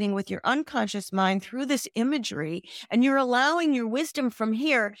communicating with your unconscious mind through this imagery, and you're allowing your wisdom from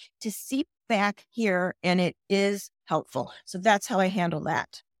here to seep back here, and it is helpful. So that's how I handle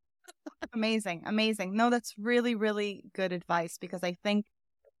that. Amazing. Amazing. No, that's really, really good advice, because I think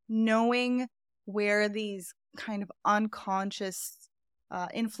knowing where these kind of unconscious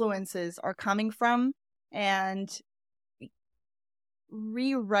influences are coming from and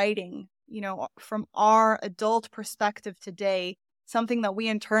rewriting, from our adult perspective today, something that we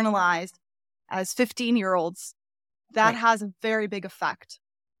internalized as 15-year-olds, that Right. has a very big effect.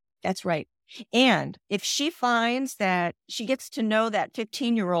 That's right. And if she finds that she gets to know that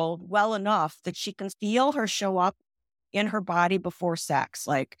 15-year-old well enough that she can feel her show up in her body before sex,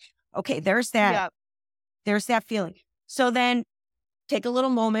 like, okay, there's that feeling. So then take a little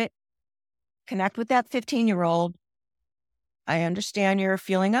moment, connect with that 15-year-old. I understand you're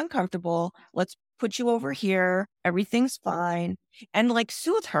feeling uncomfortable. Let's put you over here. Everything's fine. And like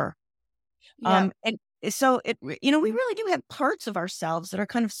soothe her. Yeah. And so we really do have parts of ourselves that are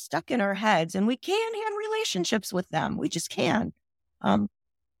kind of stuck in our heads, and we can have relationships with them. We just can.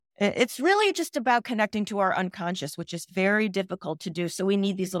 It's really just about connecting to our unconscious, which is very difficult to do. So we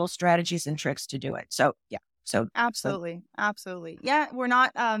need these little strategies and tricks to do it. So yeah. Absolutely. Absolutely. Yeah. We're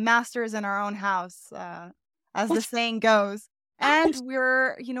not masters in our own house, as the saying goes. And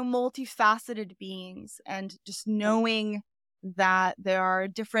we're, multifaceted beings, and just knowing that there are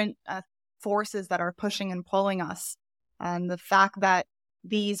different forces that are pushing and pulling us. And the fact that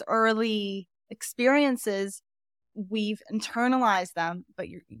these early experiences, we've internalized them, but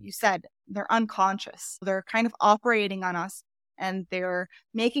you said they're unconscious. They're kind of operating on us, and they're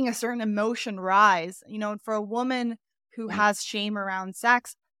making a certain emotion rise. For a woman who has shame around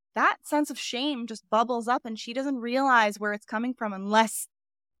sex, that sense of shame just bubbles up, and she doesn't realize where it's coming from unless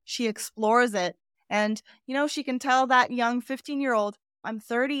she explores it. And, she can tell that young 15-year-old, I'm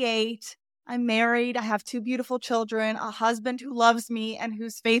 38, I'm married, I have 2 beautiful children, a husband who loves me and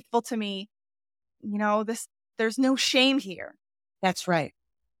who's faithful to me. There's no shame here. That's right.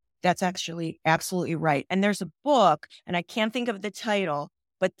 That's actually absolutely right. And there's a book, and I can't think of the title,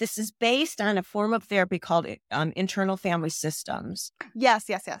 but this is based on a form of therapy called internal family systems. Yes.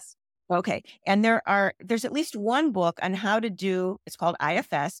 Okay. And there's at least one book on how to do, it's called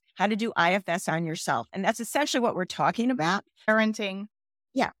IFS, how to do IFS on yourself. And that's essentially what we're talking about. Parenting.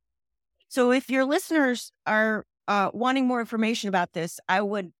 Yeah. So if your listeners are wanting more information about this, I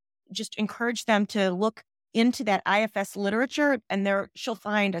would just encourage them to look into that IFS literature, and she'll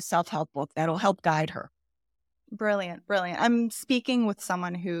find a self-help book that'll help guide her. Brilliant. I'm speaking with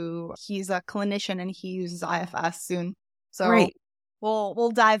someone he's a clinician, and he uses IFS soon. So Great.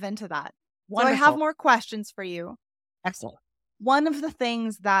 We'll dive into that. Wonderful. So I have more questions for you. Excellent. One of the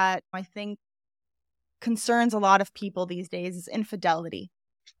things that I think concerns a lot of people these days is infidelity.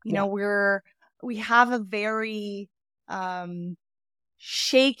 We have a very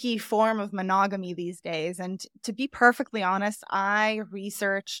shaky form of monogamy these days. And to be perfectly honest, I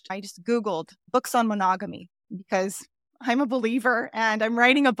just Googled books on monogamy, because I'm a believer, and I'm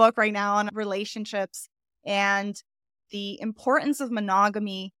writing a book right now on relationships and the importance of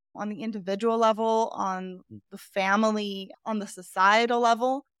monogamy on the individual level, on the family, on the societal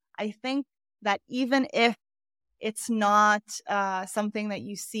level. I think that even if it's not something that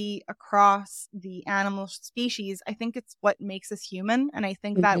you see across the animal species, I think it's what makes us human. And I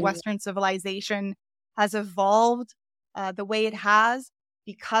think that Western civilization has evolved the way it has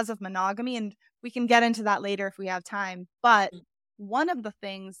because of monogamy. And we can get into that later if we have time. But one of the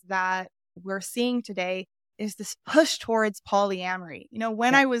things that we're seeing today is this push towards polyamory.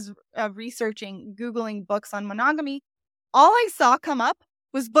 When I was researching, Googling books on monogamy, all I saw come up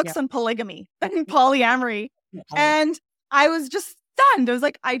was books on polygamy and polyamory. And I was just stunned. I was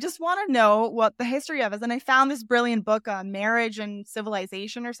like, I just want to know what the history of it is. And I found this brilliant book, Marriage and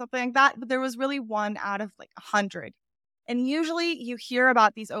Civilization or something like that. But there was really one out of like 100. And usually you hear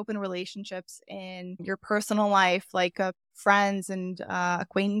about these open relationships in your personal life, like friends and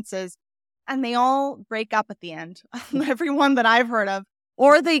acquaintances, and they all break up at the end. Everyone that I've heard of,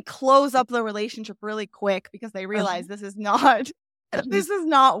 or they close up the relationship really quick because they realize this is not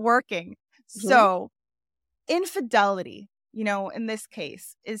working. So infidelity, in this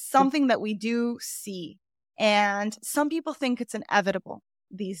case is something that we do see. And some people think it's inevitable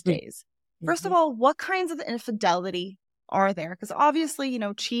these days. First of all, what kinds of infidelity are there? Because obviously,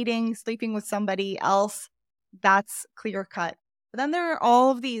 cheating, sleeping with somebody else, that's clear cut. But then there are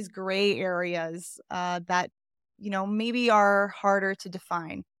all of these gray areas that, maybe are harder to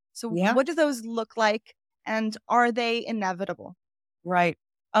define. So what do those look like? And are they inevitable? Right.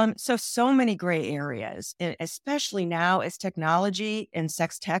 So many gray areas, especially now as technology and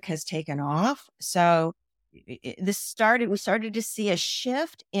sex tech has taken off. So we started to see a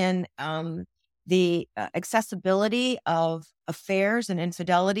shift in the accessibility of affairs and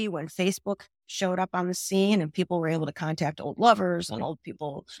infidelity when Facebook showed up on the scene and people were able to contact old lovers and old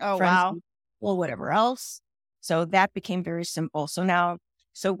people, Oh, friends, wow. well, whatever else. So that became very simple.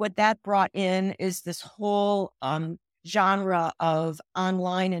 So what that brought in is this whole genre of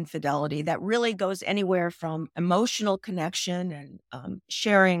online infidelity that really goes anywhere from emotional connection and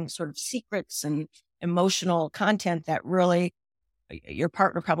sharing sort of secrets and emotional content that really your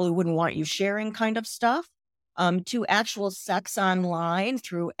partner probably wouldn't want you sharing kind of stuff, to actual sex online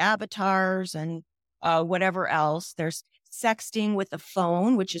through avatars and whatever else. There's sexting with a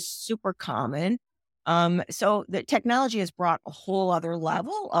phone, which is super common. So the technology has brought a whole other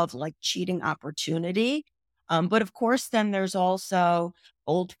level of like cheating opportunity. But of course, then there's also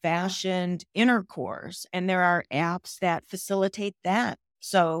old fashioned intercourse, and there are apps that facilitate that.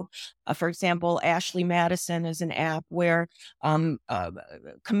 So, for example, Ashley Madison is an app where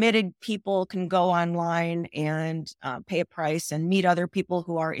committed people can go online and pay a price and meet other people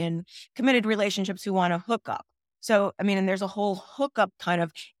who are in committed relationships who want to hook up. So, and there's a whole hookup kind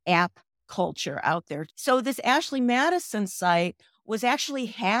of app culture out there. So this Ashley Madison site was actually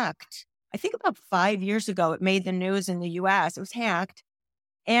hacked. I think about 5 years ago, it made the news in the US. It was hacked.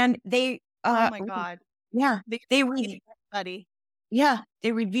 And they, oh my God. they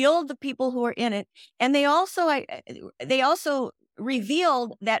revealed the people who were in it. And they also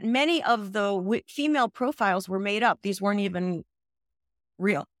revealed that many of the female profiles were made up. These weren't even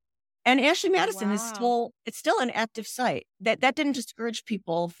real. And Ashley Madison is still an active site. That didn't discourage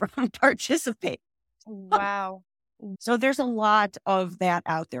people from participating. Wow. So there's a lot of that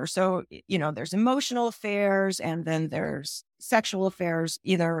out there. So, there's emotional affairs and then there's sexual affairs,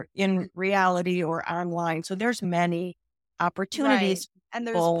 either in reality or online. So there's many opportunities. Right. And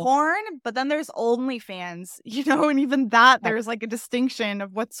there's porn, but then there's OnlyFans, and even that, there's like a distinction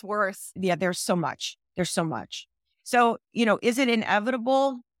of what's worse. Yeah, there's so much. So, is it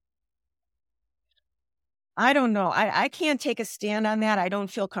inevitable? I don't know. I can't take a stand on that. I don't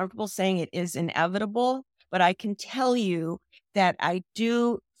feel comfortable saying it is inevitable, but I can tell you that I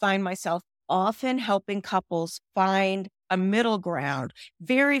do find myself often helping couples find a middle ground.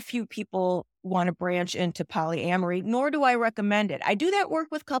 Very few people want to branch into polyamory, nor do I recommend it. I do that work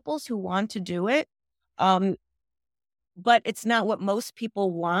with couples who want to do it, but it's not what most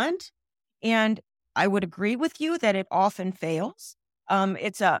people want. And I would agree with you that it often fails.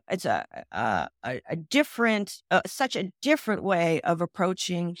 It's a different, such a different way of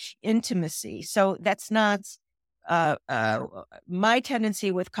approaching intimacy. So that's not, my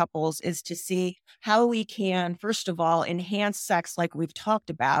tendency with couples is to see how we can, first of all, enhance sex like we've talked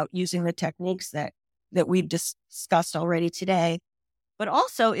about using the techniques that we've discussed already today. But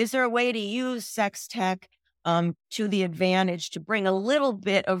also, is there a way to use sex tech to the advantage to bring a little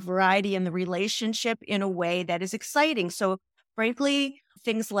bit of variety in the relationship in a way that is exciting? So frankly,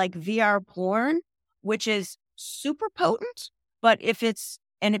 things like VR porn, which is super potent, but it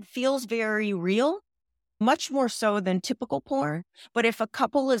feels very real, much more so than typical porn. But if a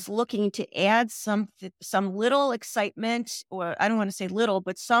couple is looking to add some little excitement, or I don't want to say little,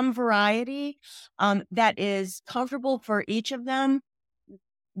 but some variety that is comfortable for each of them,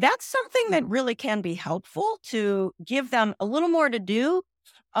 that's something that really can be helpful to give them a little more to do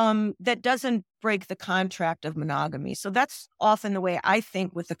that doesn't break the contract of monogamy. So that's often the way I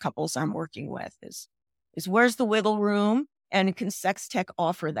think with the couples I'm working with is where's the wiggle room, and can sex tech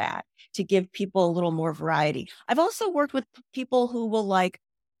offer that to give people a little more variety? I've also worked with people who will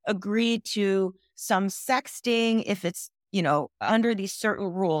agree to some sexting if it's, under these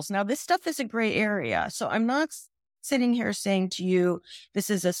certain rules. Now, this stuff is a gray area. So I'm not sitting here saying to you, this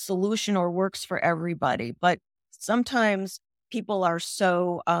is a solution or works for everybody, but sometimes people are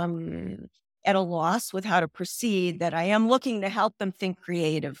so at a loss with how to proceed that I am looking to help them think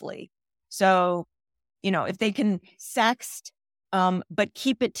creatively. So, if they can sext, but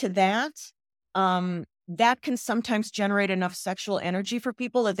keep it to that, that can sometimes generate enough sexual energy for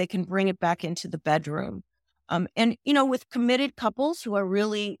people that they can bring it back into the bedroom. And, with committed couples who are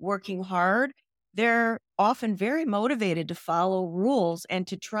really working hard, they're often very motivated to follow rules and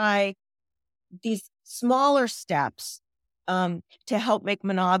to try these smaller steps to help make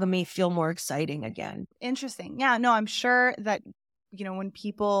monogamy feel more exciting again. Interesting. Yeah, no, I'm sure that, when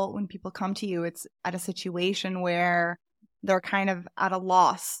people come to you, it's at a situation where they're kind of at a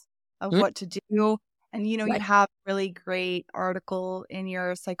loss of what to do. And, you Right. have a really great article in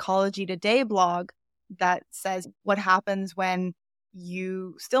your Psychology Today blog that says what happens when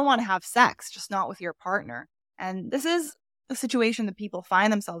you still want to have sex, just not with your partner. And this is a situation that people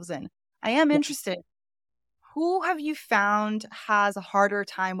find themselves in. I am interested. Who have you found has a harder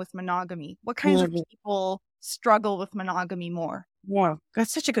time with monogamy? What kinds of people struggle with monogamy more? Yeah,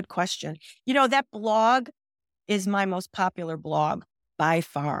 that's such a good question. That blog is my most popular blog by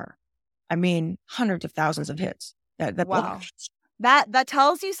far. I mean, hundreds of thousands of hits. That Wow. blog. That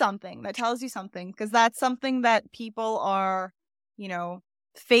tells you something. That tells you something, because that's something that people are,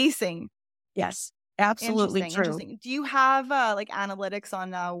 facing. Yes, absolutely true. Interesting. Do you have like analytics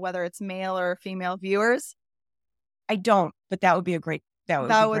on whether it's male or female viewers? I don't, but that would be great.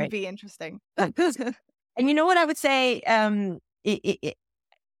 That would be interesting. And you know what I would say?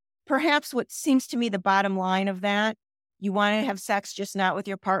 Perhaps what seems to me the bottom line of that, you want to have sex, just not with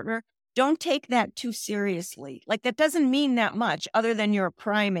your partner. Don't take that too seriously. Like, that doesn't mean that much other than you're a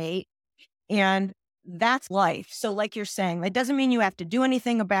primate and that's life. So like you're saying, that doesn't mean you have to do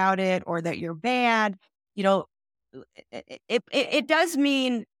anything about it or that you're bad. It does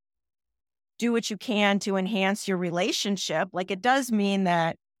mean do what you can to enhance your relationship. Like, it does mean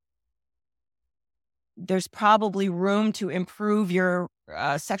that there's probably room to improve your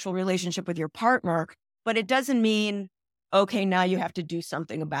sexual relationship with your partner, but it doesn't mean, okay, now you have to do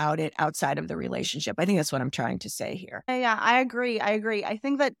something about it outside of the relationship. I think that's what I'm trying to say here. Yeah, I agree. I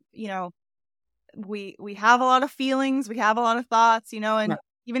think that, we have a lot of feelings, we have a lot of thoughts, and Right.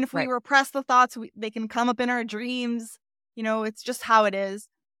 even if we Right. repress the thoughts, they can come up in our dreams. It's just how it is.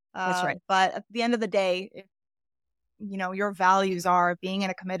 That's right. But at the end of the day, if, your values are being in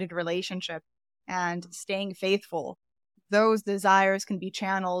a committed relationship and staying faithful, those desires can be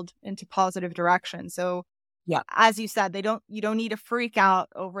channeled into positive direction. So, Yeah. as you said, you don't need to freak out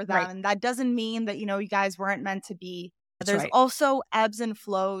over them. Right. And that doesn't mean that, you guys weren't meant to be. There's right. also ebbs and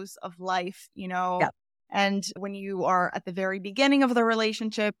flows of life, Yeah. and when you are at the very beginning of the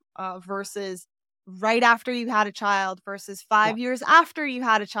relationship versus right after you had a child versus 5 years after you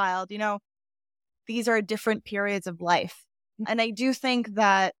had a child, these are different periods of life. And I do think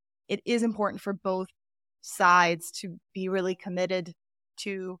that it is important for both sides to be really committed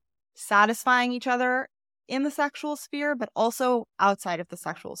to satisfying each other in the sexual sphere, but also outside of the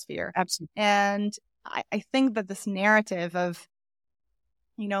sexual sphere. Absolutely. And I think that this narrative of,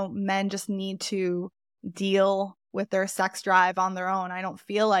 men just need to deal with their sex drive on their own, I don't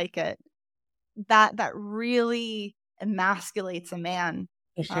feel like it. That really emasculates a man.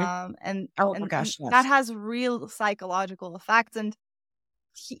 And my gosh, yes. that has real psychological effects. And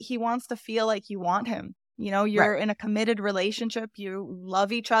he wants to feel like you want him. You're in a committed relationship. You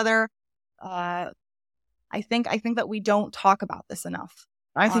love each other. I think that we don't talk about this enough.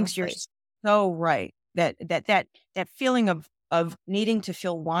 I honestly. think you're so right. That feeling of needing to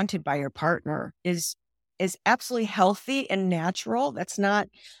feel wanted by your partner is absolutely healthy and natural. That's not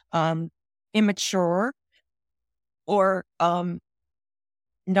immature or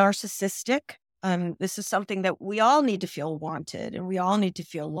narcissistic. This is something that we all need to feel wanted and we all need to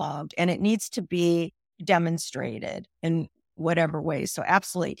feel loved, and it needs to be demonstrated in whatever way. So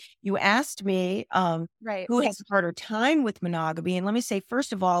absolutely. You asked me who has a harder time with monogamy. And let me say,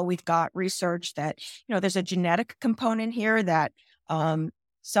 first of all, we've got research that, there's a genetic component here that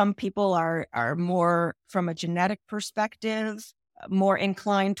some people are more, from a genetic perspective, more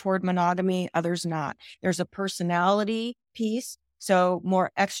inclined toward monogamy, others not. There's a personality piece. So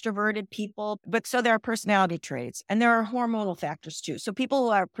more extroverted people, but so there are personality traits and there are hormonal factors too. So people who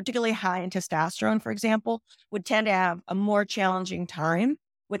are particularly high in testosterone, for example, would tend to have a more challenging time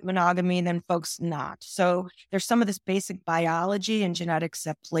with monogamy than folks not. So there's some of this basic biology and genetics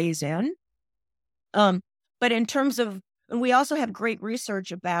that plays in. But in terms of, and we also have great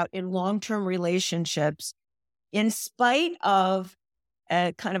research about in long-term relationships, in spite of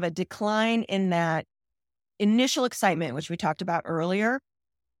a kind of a decline in that initial excitement, which we talked about earlier,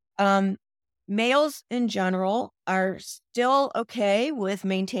 males in general are still okay with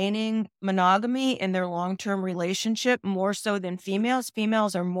maintaining monogamy in their long-term relationship more so than females.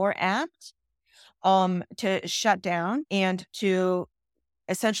 Females are more apt to shut down and to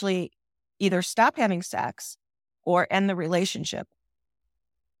essentially either stop having sex or end the relationship.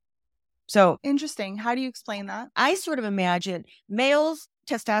 So interesting. How do you explain that? I sort of imagine males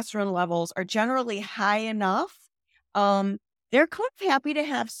testosterone levels are generally high enough, they're kind of happy to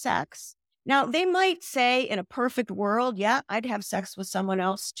have sex. Now, they might say in a perfect world, yeah, I'd have sex with someone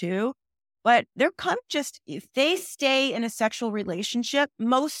else too. But they're kind of just, if they stay in a sexual relationship,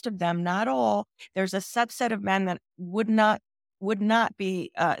 most of them, not all, there's a subset of men that would not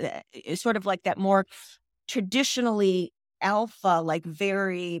be sort of like that more traditionally alpha, like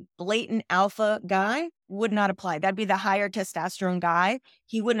very blatant alpha guy would not apply. That'd be the higher testosterone guy.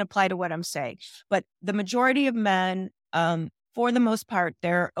 He wouldn't apply to what I'm saying. But the majority of men, for the most part,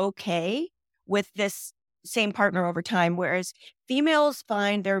 they're okay with this same partner over time. Whereas females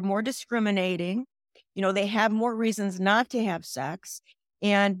find they're more discriminating. They have more reasons not to have sex.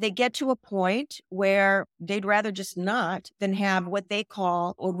 And they get to a point where they'd rather just not than have what they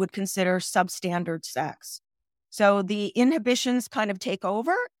call or would consider substandard sex. So the inhibitions kind of take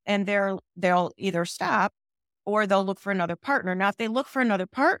over and they'll either stop or they'll look for another partner. Now, if they look for another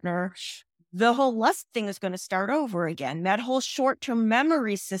partner, the whole lust thing is going to start over again. That whole short-term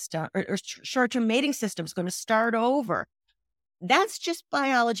memory system or short-term mating system is going to start over. That's just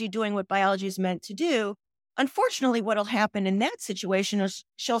biology doing what biology is meant to do. Unfortunately, what'll happen in that situation is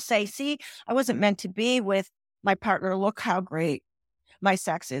she'll say, see, I wasn't meant to be with my partner. Look how great my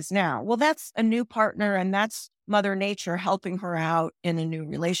sex is now. Well, that's a new partner and that's Mother Nature helping her out in a new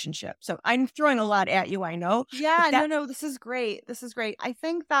relationship. So I'm throwing a lot at you, I know. Yeah, no, this is great. This is great. I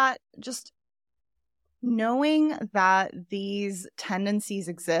think that just knowing that these tendencies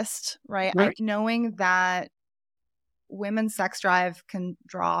exist, right? Right. Knowing that women's sex drive can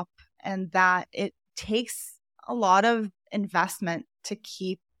drop and that it takes a lot of investment to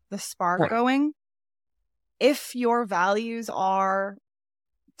keep the spark going. If your values are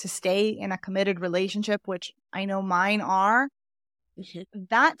to stay in a committed relationship, which I know mine are,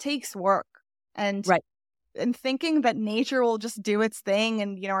 that takes work. And thinking that nature will just do its thing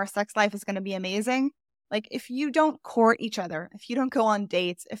and, our sex life is going to be amazing. Like if you don't court each other, if you don't go on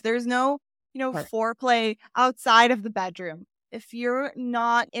dates, if there's no, foreplay outside of the bedroom, if you're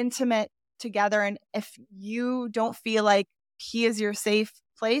not intimate together and if you don't feel like he is your safe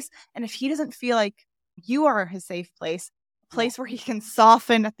place and if he doesn't feel like you are his safe place, a place where he can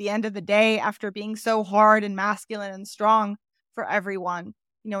soften at the end of the day after being so hard and masculine and strong for everyone,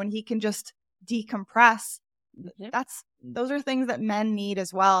 and he can just decompress. Those are things that men need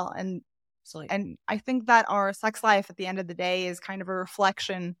as well. And I think that our sex life at the end of the day is kind of a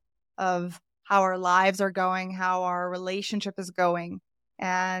reflection of how our lives are going, how our relationship is going.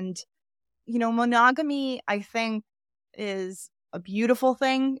 And, monogamy, I think, is a beautiful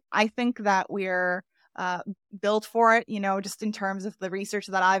thing. I think that we're built for it, just in terms of the research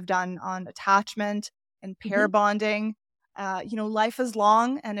that I've done on attachment and pair bonding. Life is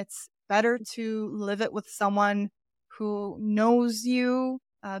long and it's better to live it with someone who knows you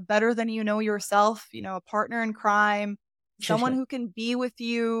better than you know yourself, a partner in crime, someone who can be with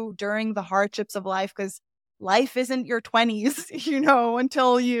you during the hardships of life, because life isn't your 20s,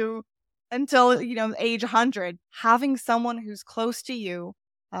 until age 100. Having someone who's close to you,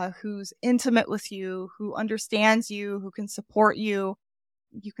 who's intimate with you, who understands you, who can support you,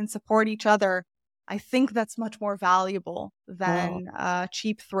 you can support each other. I think that's much more valuable than a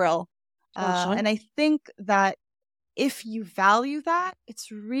cheap thrill. And I think that if you value that,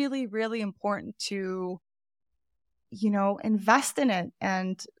 it's really, really important to, invest in it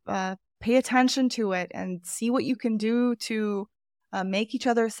and pay attention to it and see what you can do to make each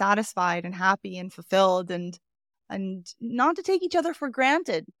other satisfied and happy and fulfilled and not to take each other for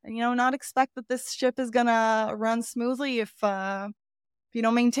granted and, not expect that this ship is going to run smoothly if you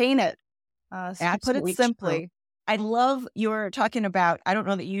don't maintain it. So to put it simply. True. I love you're talking about, I don't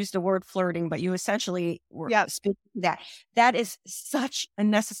know that you used the word flirting, but you essentially were speaking to that. That is such a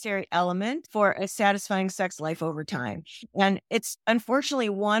necessary element for a satisfying sex life over time. And it's unfortunately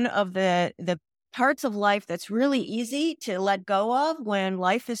one of the parts of life that's really easy to let go of when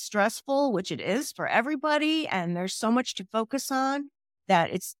life is stressful, which it is for everybody. And there's so much to focus on that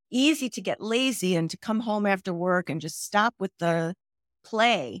it's easy to get lazy and to come home after work and just stop with the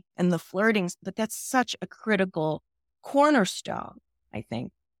play and the flirtings, but that's such a critical cornerstone, I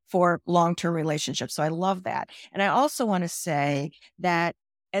think, for long-term relationships. So I love that. And I also want to say that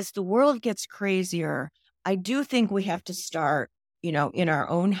as the world gets crazier, I do think we have to start, in our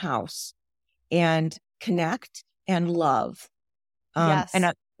own house and connect and love. Yes. And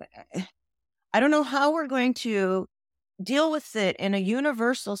I don't know how we're going to deal with it in a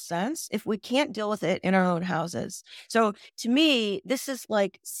universal sense if we can't deal with it in our own houses. So to me, this is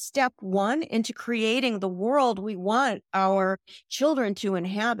like step one into creating the world we want our children to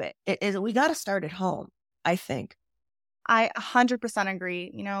inhabit. We got to start at home, I think. I 100%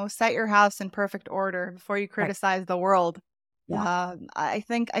 agree. Set your house in perfect order before you Right. criticize the world. Yeah. I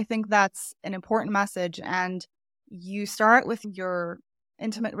think that's an important message. And you start with your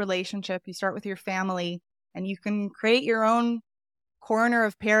intimate relationship, you start with your family, and you can create your own corner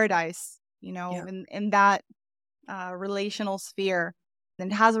of paradise, Yeah. in that relational sphere,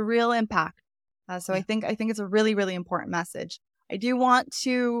 and it has a real impact. So Yeah. I think it's a really, really important message. I do want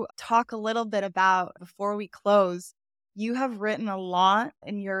to talk a little bit about, before we close, you have written a lot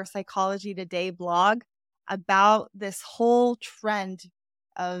in your Psychology Today blog about this whole trend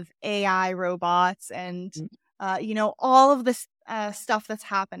of AI robots and, Mm. all of this stuff that's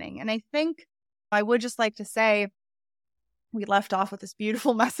happening. And I think I would just like to say, we left off with this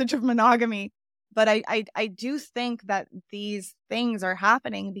beautiful message of monogamy. But I do think that these things are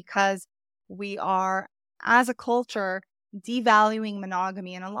happening because we are, as a culture, devaluing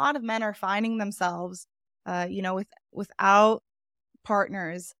monogamy. And a lot of men are finding themselves, without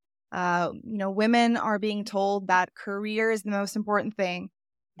partners. Women are being told that career is the most important thing.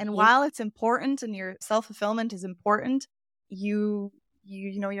 And Mhm. while it's important and your self-fulfillment is important, you're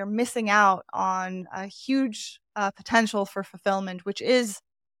missing out on a huge potential for fulfillment, which is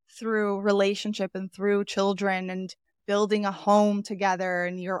through relationship and through children and building a home together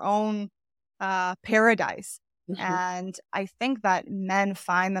and your own paradise. Mhm. And I think that men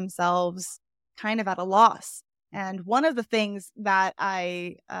find themselves kind of at a loss. And one of the things that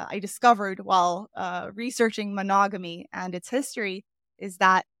I discovered while researching monogamy and its history is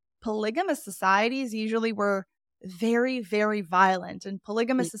that polygamous societies usually were very, very violent, and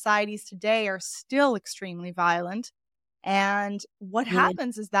polygamous societies today are still extremely violent. And what Mhm.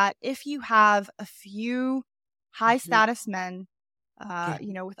 happens is that if you have a few high Mhm. status men,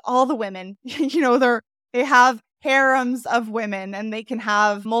 Yeah. with all the women, they have harems of women and they can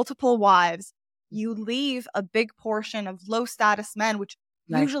have multiple wives. You leave a big portion of low status men, which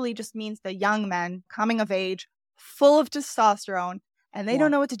Right. usually just means the young men coming of age, full of testosterone, and they Yeah.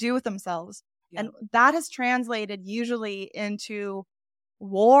 don't know what to do with themselves. Yeah. And that has translated usually into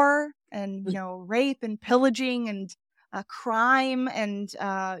war and, rape and pillaging and crime and,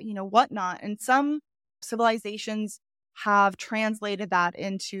 whatnot. And some civilizations have translated that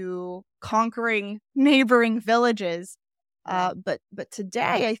into conquering neighboring villages. Right. But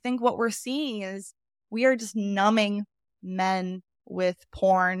today, I think what we're seeing is we are just numbing men with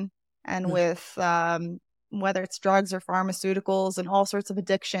porn and Mm. with whether it's drugs or pharmaceuticals and all sorts of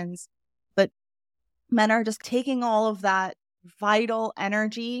addictions. But men are just taking all of that vital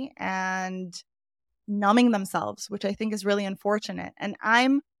energy and numbing themselves, which I think is really unfortunate. And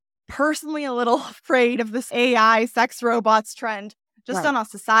I'm personally a little afraid of this AI sex robots trend, just Right. on a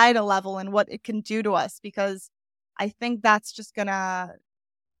societal level and what it can do to us, because I think that's just going to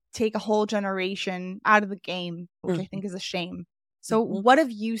take a whole generation out of the game, which I Mhm. think is a shame. So, Mhm. what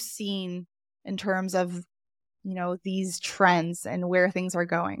have you seen in terms of, these trends and where things are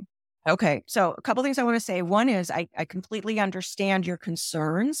going? Okay. So a couple things I want to say. One is I completely understand your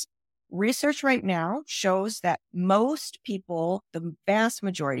concerns. Research right now shows that most people, the vast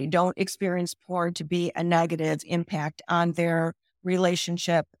majority, don't experience porn to be a negative impact on their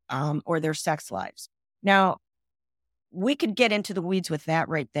relationship or their sex lives. Now, we could get into the weeds with that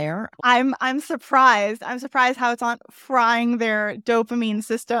right there. I'm surprised. I'm surprised how it's not frying their dopamine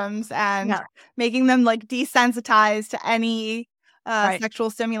systems and Yeah. making them like desensitized to any Right. sexual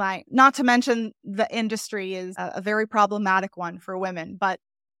stimuli. Not to mention the industry is a very problematic one for women. But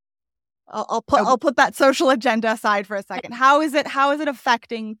So I'll put that social agenda aside for a second. How is it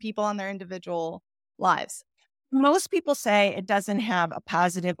affecting people on their individual lives? most people say it doesn't have a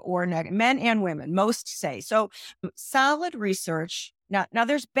positive or negative, men and women, most say. So solid research. Now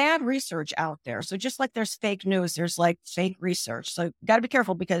there's bad research out there. So just like there's fake news, there's like fake research. So got to be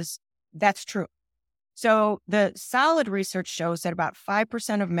careful because that's true. So the solid research shows that about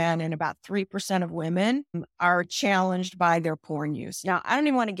 5% of men and about 3% of women are challenged by their porn use. Now, I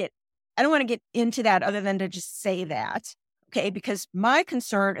don't want to get into that other than to just say that. Okay. Because my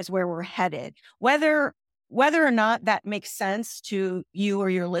concern is where we're headed, whether or not that makes sense to you or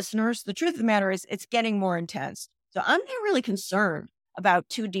your listeners. The truth of the matter is it's getting more intense. So I'm not really concerned about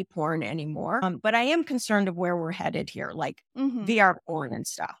 2D porn anymore. But I am concerned of where we're headed here, like Hmm. VR porn and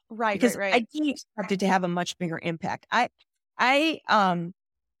stuff Right, right, because right. I didn't expect it to have a much bigger impact. I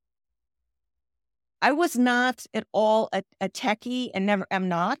I was not at all a techie and never am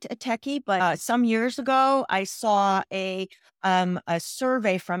not a techie, but some years ago I saw a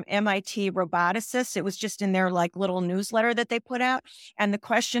survey from MIT roboticists. It was just in their like little newsletter that they put out, and the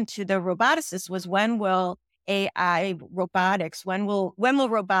question to the roboticists was, "When will AI robotics? When will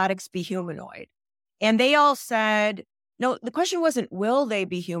robotics be humanoid?" And they all said No, the question wasn't, will they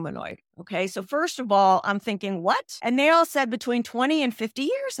be humanoid? Okay. So first of all, I'm thinking, what? And they all said between 20 and 50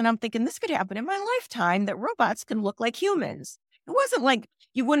 years. And I'm thinking this could happen in my lifetime, that robots can look like humans. It wasn't like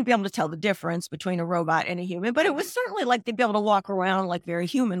you wouldn't be able to tell the difference between a robot and a human, but it was certainly like they'd be able to walk around like very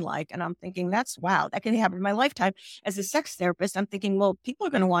human-like. And I'm thinking, that's wow, that can happen in my lifetime. As a sex therapist, I'm thinking, well, people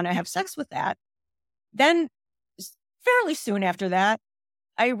are going to want to have sex with that. Then fairly soon after that,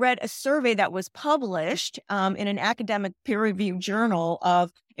 I read a survey that was published in an academic peer-reviewed journal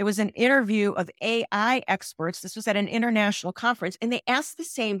it was an interview of AI experts. This was at an international conference, and they asked the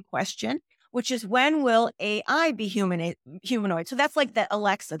same question, which is, when will AI be humanoid? So that's like the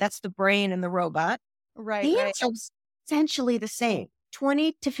Alexa, that's the brain in the robot. Right. The answer is essentially the same.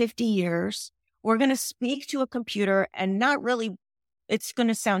 20 to 50 years, we're going to speak to a computer and not really, it's going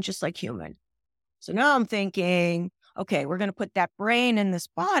to sound just like human. So now I'm thinking, okay, we're going to put that brain in this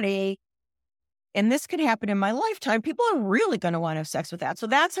body, and this could happen in my lifetime. People are really going to want to have sex with that. So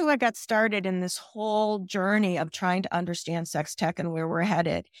that's how I got started in this whole journey of trying to understand sex tech and where we're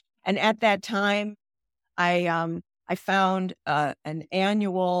headed. And at that time, I found an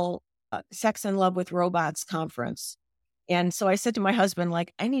annual Sex and Love with Robots conference. And so I said to my husband,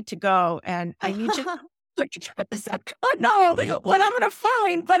 like, I need to go, and I need to try this out. Oh, no, what I'm going to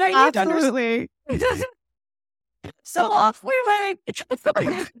find, but I need to understand. So off we went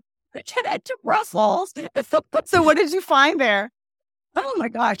to Brussels. So what did you find there? Oh my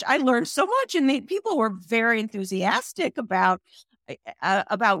gosh, I learned so much, and people were very enthusiastic about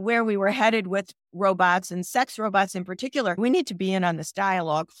where we were headed with robots and sex robots in particular. We need to be in on this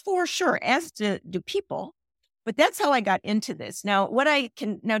dialogue for sure, as do people. But that's how I got into this. Now, what I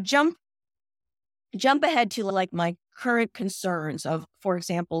can now jump ahead to like my current concerns of, for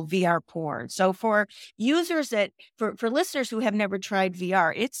example, VR porn. So for users for listeners who have never tried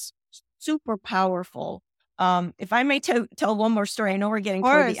VR, it's super powerful. If I may tell one more story, I know we're getting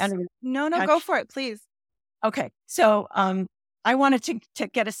toward the end of it. No, go for it, please. Okay. So, I wanted to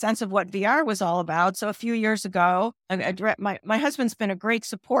get a sense of what VR was all about. So a few years ago, my husband's been a great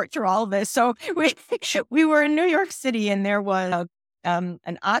support through all of this. So we were in New York City, and there was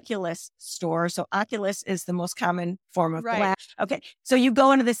an Oculus store. So Oculus is the most common form of glass. Okay. So you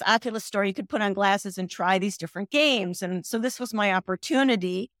go into this Oculus store, you could put on glasses and try these different games. And so this was my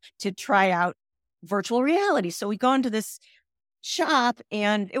opportunity to try out virtual reality. So we go into this shop,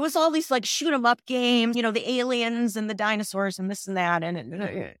 and it was all these like shoot 'em up games, the aliens and the dinosaurs and this and that.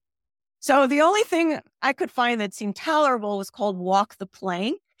 And so the only thing I could find that seemed tolerable was called Walk the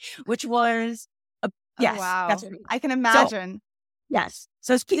Plank, which was yes, wow. That's I can imagine. So, yes.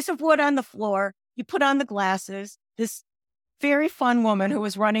 So it's a piece of wood on the floor. You put on the glasses. This very fun woman who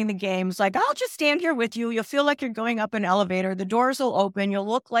was running the games, like, I'll just stand here with you. You'll feel like you're going up an elevator. The doors will open.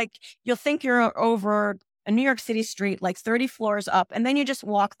 You'll think you're over a New York City street, like 30 floors up, and then you just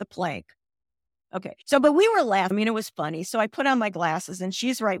walk the plank. Okay. So, but we were laughing. I mean, it was funny. So I put on my glasses, and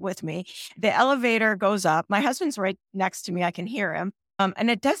she's right with me. The elevator goes up. My husband's right next to me. I can hear him.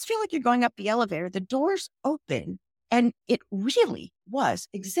 And it does feel like you're going up the elevator. The doors open, and it really was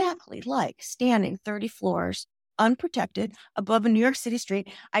exactly like standing 30 floors unprotected above a New York City street.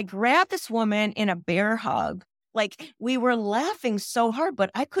 I grabbed this woman in a bear hug. Like, we were laughing so hard,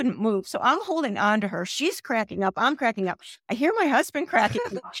 but I couldn't move. So I'm holding on to her. She's cracking up. I'm cracking up. I hear my husband cracking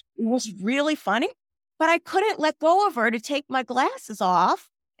up. It was really funny, but I couldn't let go of her to take my glasses off.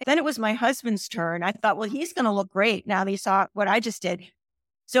 Then it was my husband's turn. I thought, well, he's going to look great now that he saw what I just did.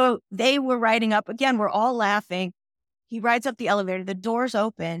 So they were riding up. Again, we're all laughing. He rides up the elevator. The doors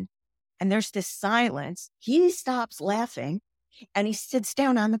open, and there's this silence. He stops laughing, and he sits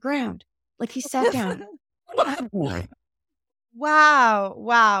down on the ground. Like, he sat down.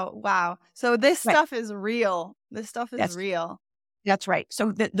 Wow. So this stuff is real. This stuff is real. That's right. So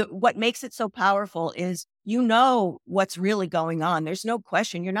what makes it so powerful is, what's really going on. There's no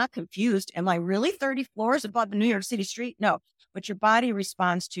question. You're not confused. Am I really 30 floors above the New York City street? No, but your body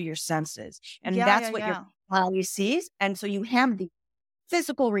responds to your senses. And that's what your body sees. And so you have the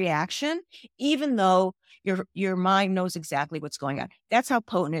physical reaction, even though your mind knows exactly what's going on. That's how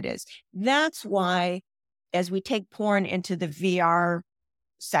potent it is. That's why, as we take porn into the VR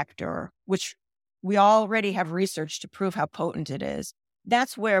sector, which we already have research to prove how potent it is,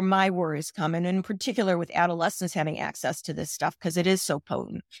 that's where my worries come in particular with adolescents having access to this stuff, because it is so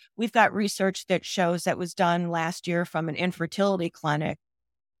potent. We've got research that shows that was done last year from an infertility clinic.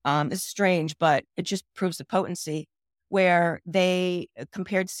 It's strange, but it just proves the potency, where they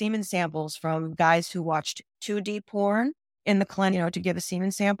compared semen samples from guys who watched 2D porn in the clinic, to give a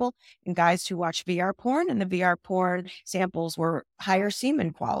semen sample, and guys who watch VR porn, and the VR porn samples were higher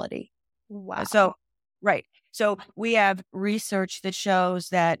semen quality. Wow. So, right. So we have research that shows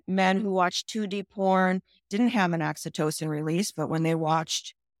that men who watched 2D porn didn't have an oxytocin release, but when they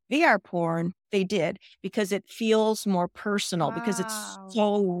watched VR porn, they did, because it feels more personal, because it's Wow.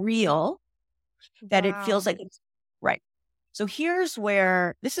 so real that it feels Wow. like it's right. So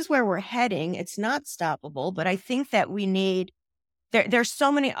this is where we're heading. It's not stoppable, but I think that we need, there's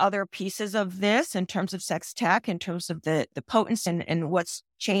so many other pieces of this in terms of sex tech, in terms of the potency and what's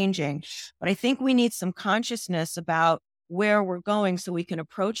changing. But I think we need some consciousness about where we're going so we can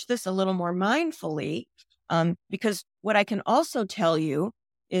approach this a little more mindfully. Because what I can also tell you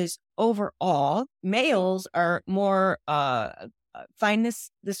is overall, males are more, find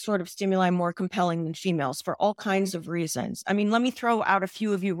this sort of stimuli more compelling than females for all kinds of reasons. I mean, let me throw out a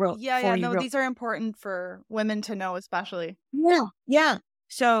few of you Yeah. No, these are important for women to know, especially. Yeah. Yeah.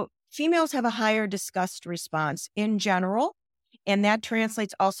 So females have a higher disgust response in general, and that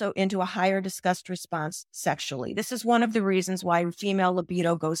translates also into a higher disgust response sexually. This is one of the reasons why female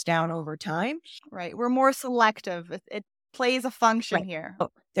libido goes down over time. Right. We're more selective. It plays a function Right. here. Oh,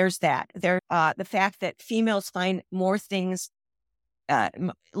 there's that. The fact that females find more things,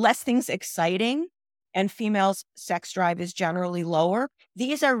 less things exciting, and females' sex drive is generally lower.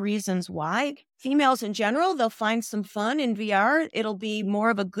 These are reasons why. Females in general, they'll find some fun in VR. It'll be more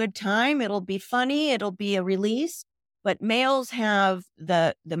of a good time. It'll be funny. It'll be a release. But males have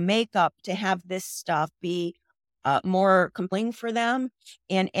the makeup to have this stuff be more compelling for them.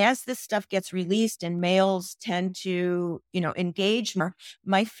 And as this stuff gets released and males tend to, engage more,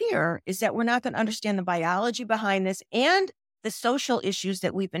 my fear is that we're not going to understand the biology behind this and the social issues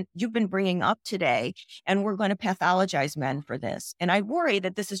that you've been bringing up today, and we're going to pathologize men for this. And I worry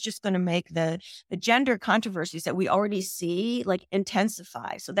that this is just going to make the gender controversies that we already see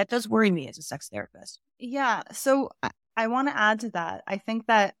intensify. So that does worry me as a sex therapist. Yeah. So I want to add to that. I think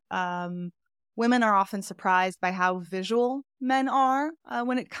that women are often surprised by how visual men are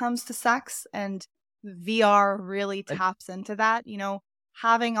when it comes to sex, and VR really taps into that.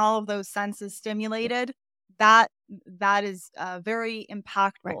 Having all of those senses stimulated, that is very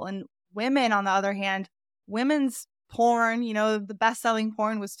impactful. Right. And women, on the other hand, women's porn, the best-selling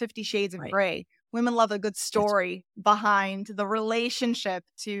porn was 50 Shades of Grey. Women love a good story behind the relationship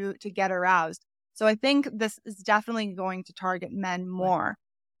to get aroused. So I think this is definitely going to target men more.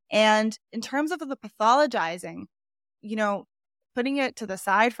 Right. And in terms of the pathologizing, putting it to the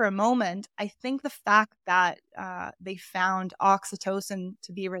side for a moment, I think the fact that they found oxytocin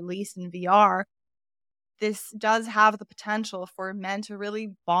to be released in VR, this does have the potential for men to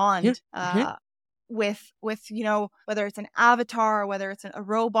really bond with whether it's an avatar or whether it's a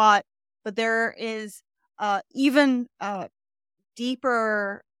robot. But there is even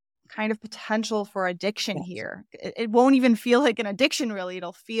deeper kind of potential for addiction here. It won't even feel like an addiction, really.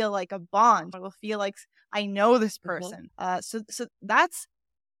 It'll feel like a bond. It will feel like I know this person. So that's,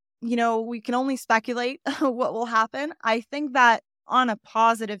 we can only speculate what will happen. I think that on a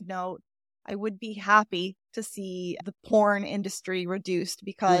positive note, I would be happy to see the porn industry reduced,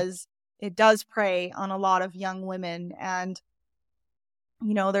 because it does prey on a lot of young women. And,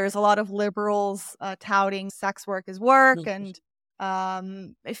 there's a lot of liberals touting sex work as work and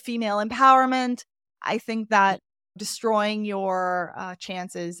female empowerment. I think that destroying your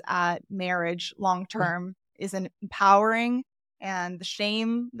chances at marriage long-term isn't empowering, and the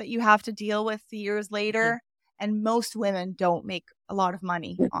shame that you have to deal with years later. And most women don't make a lot of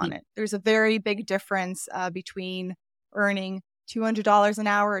money on it. There's a very big difference between earning $200 an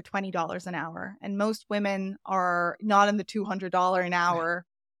hour or $20 an hour. And most women are not in the $200 an hour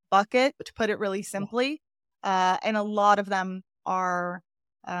bucket, to put it really simply. And a lot of them are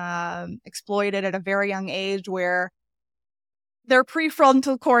exploited at a very young age, where their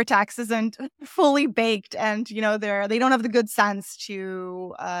prefrontal cortex isn't fully baked, and they don't have the good sense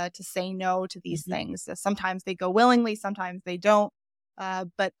to say no to these things. Sometimes they go willingly, sometimes they don't,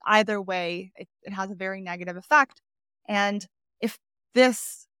 but either way, it has a very negative effect. And if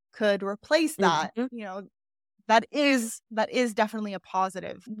this could replace that, that is definitely a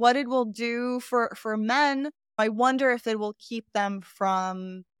positive. What it will do for men, I wonder if it will keep them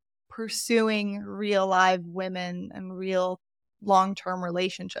from pursuing real live women and real long-term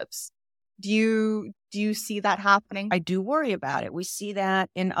relationships. Do you see that happening? I do worry about it. We see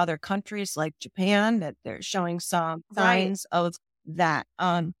that in other countries like Japan, that they're showing some signs of that.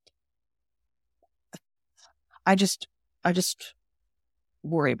 I just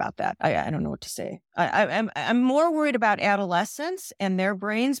worry about that. I don't know what to say. I'm more worried about adolescents and their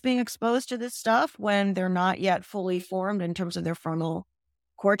brains being exposed to this stuff when they're not yet fully formed in terms of their frontal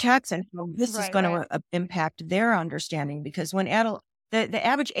cortex, and how this is going to impact their understanding. Because when the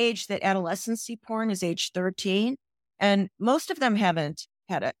average age that adolescents see porn is age 13. And most of them haven't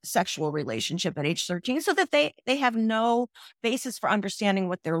had a sexual relationship at age 13, so that they have no basis for understanding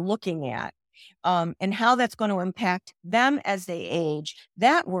what they're looking at. And how that's going to impact them as they age.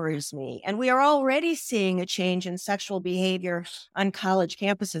 That worries me. And we are already seeing a change in sexual behavior on college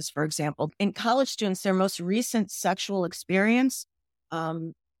campuses, for example. In college students, their most recent sexual experience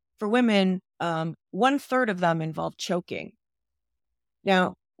for women, 1/3 of them involved choking.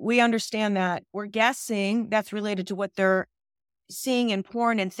 Now, we understand that we're guessing that's related to what they're seeing in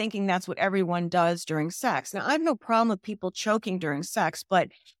porn and thinking that's what everyone does during sex. Now, I have no problem with people choking during sex, but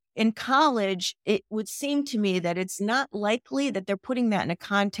in college, it would seem to me that it's not likely that they're putting that in a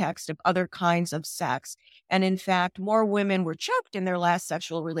context of other kinds of sex. And in fact, more women were choked in their last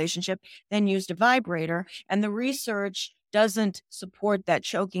sexual relationship than used a vibrator. And the research doesn't support that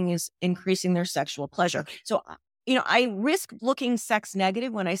choking is increasing their sexual pleasure. So, I risk looking sex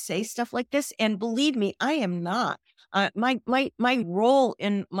negative when I say stuff like this. And believe me, I am not. My role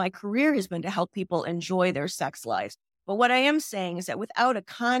in my career has been to help people enjoy their sex lives. But what I am saying is that without a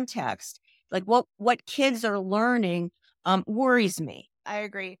context, like what kids are learning worries me. I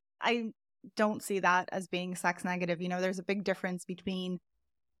agree. I don't see that as being sex negative. There's a big difference between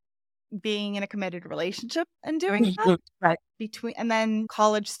being in a committed relationship and doing that. Right. And then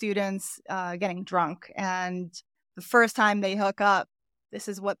college students getting drunk. And the first time they hook up, this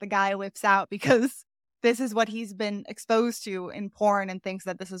is what the guy whips out because this is what he's been exposed to in porn and thinks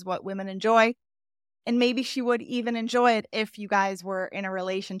that this is what women enjoy. And maybe she would even enjoy it if you guys were in a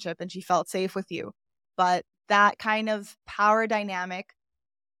relationship and she felt safe with you. But that kind of power dynamic,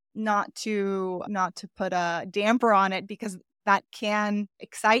 not to put a damper on it because that can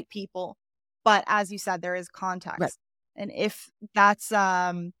excite people. But as you said, there is context. Right. And if that's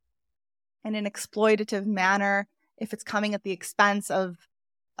in an exploitative manner, if it's coming at the expense of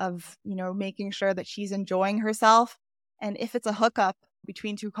making sure that she's enjoying herself, and if it's a hookup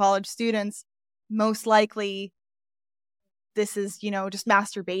between two college students, most likely this is, just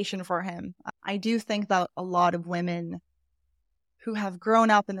masturbation for him. I do think that a lot of women who have grown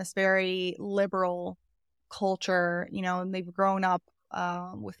up in this very liberal culture, and they've grown up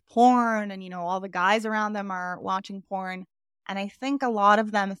with porn and, all the guys around them are watching porn. And I think a lot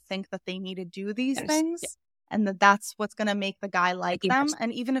of them think that they need to do these things and that's what's going to make the guy like them.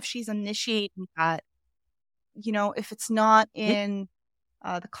 And even if she's initiating that, if it's not in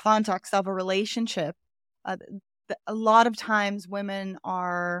the context of a relationship, a lot of times women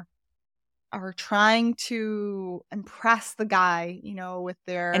are trying to impress the guy, with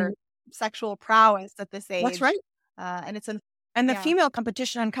their sexual prowess at this age. That's right. And the female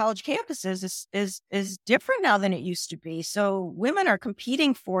competition on college campuses is different now than it used to be. So women are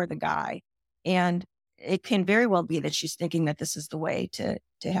competing for the guy, and it can very well be that she's thinking that this is the way to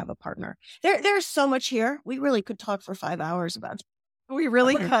have a partner. There's so much here. We really could talk for 5 hours about it. We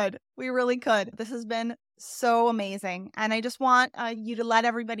really could. We really could. This has been so amazing. And I just want you to let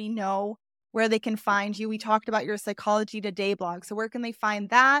everybody know where they can find you. We talked about your Psychology Today blog. So where can they find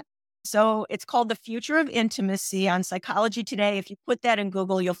that? So it's called The Future of Intimacy on Psychology Today. If you put that in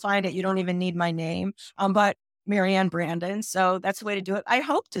Google, you'll find it. You don't even need my name, but Marianne Brandon. So that's the way to do it. I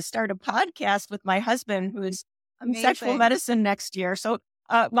hope to start a podcast with my husband, who is in sexual medicine next year. So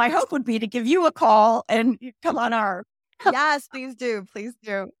my hope would be to give you a call and come on our... Yes, please do. Please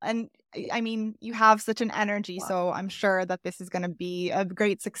do. And I mean, you have such an energy, so I'm sure that this is going to be a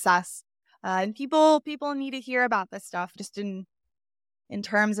great success. And people need to hear about this stuff just in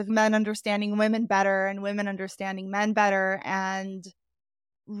terms of men understanding women better and women understanding men better, and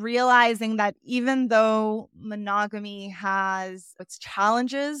realizing that even though monogamy has its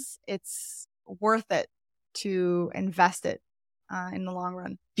challenges, it's worth it to invest it in the long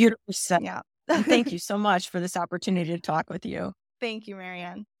run. Beautiful said. Yeah. Thank you so much for this opportunity to talk with you. Thank you,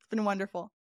 Marianne. It's been wonderful.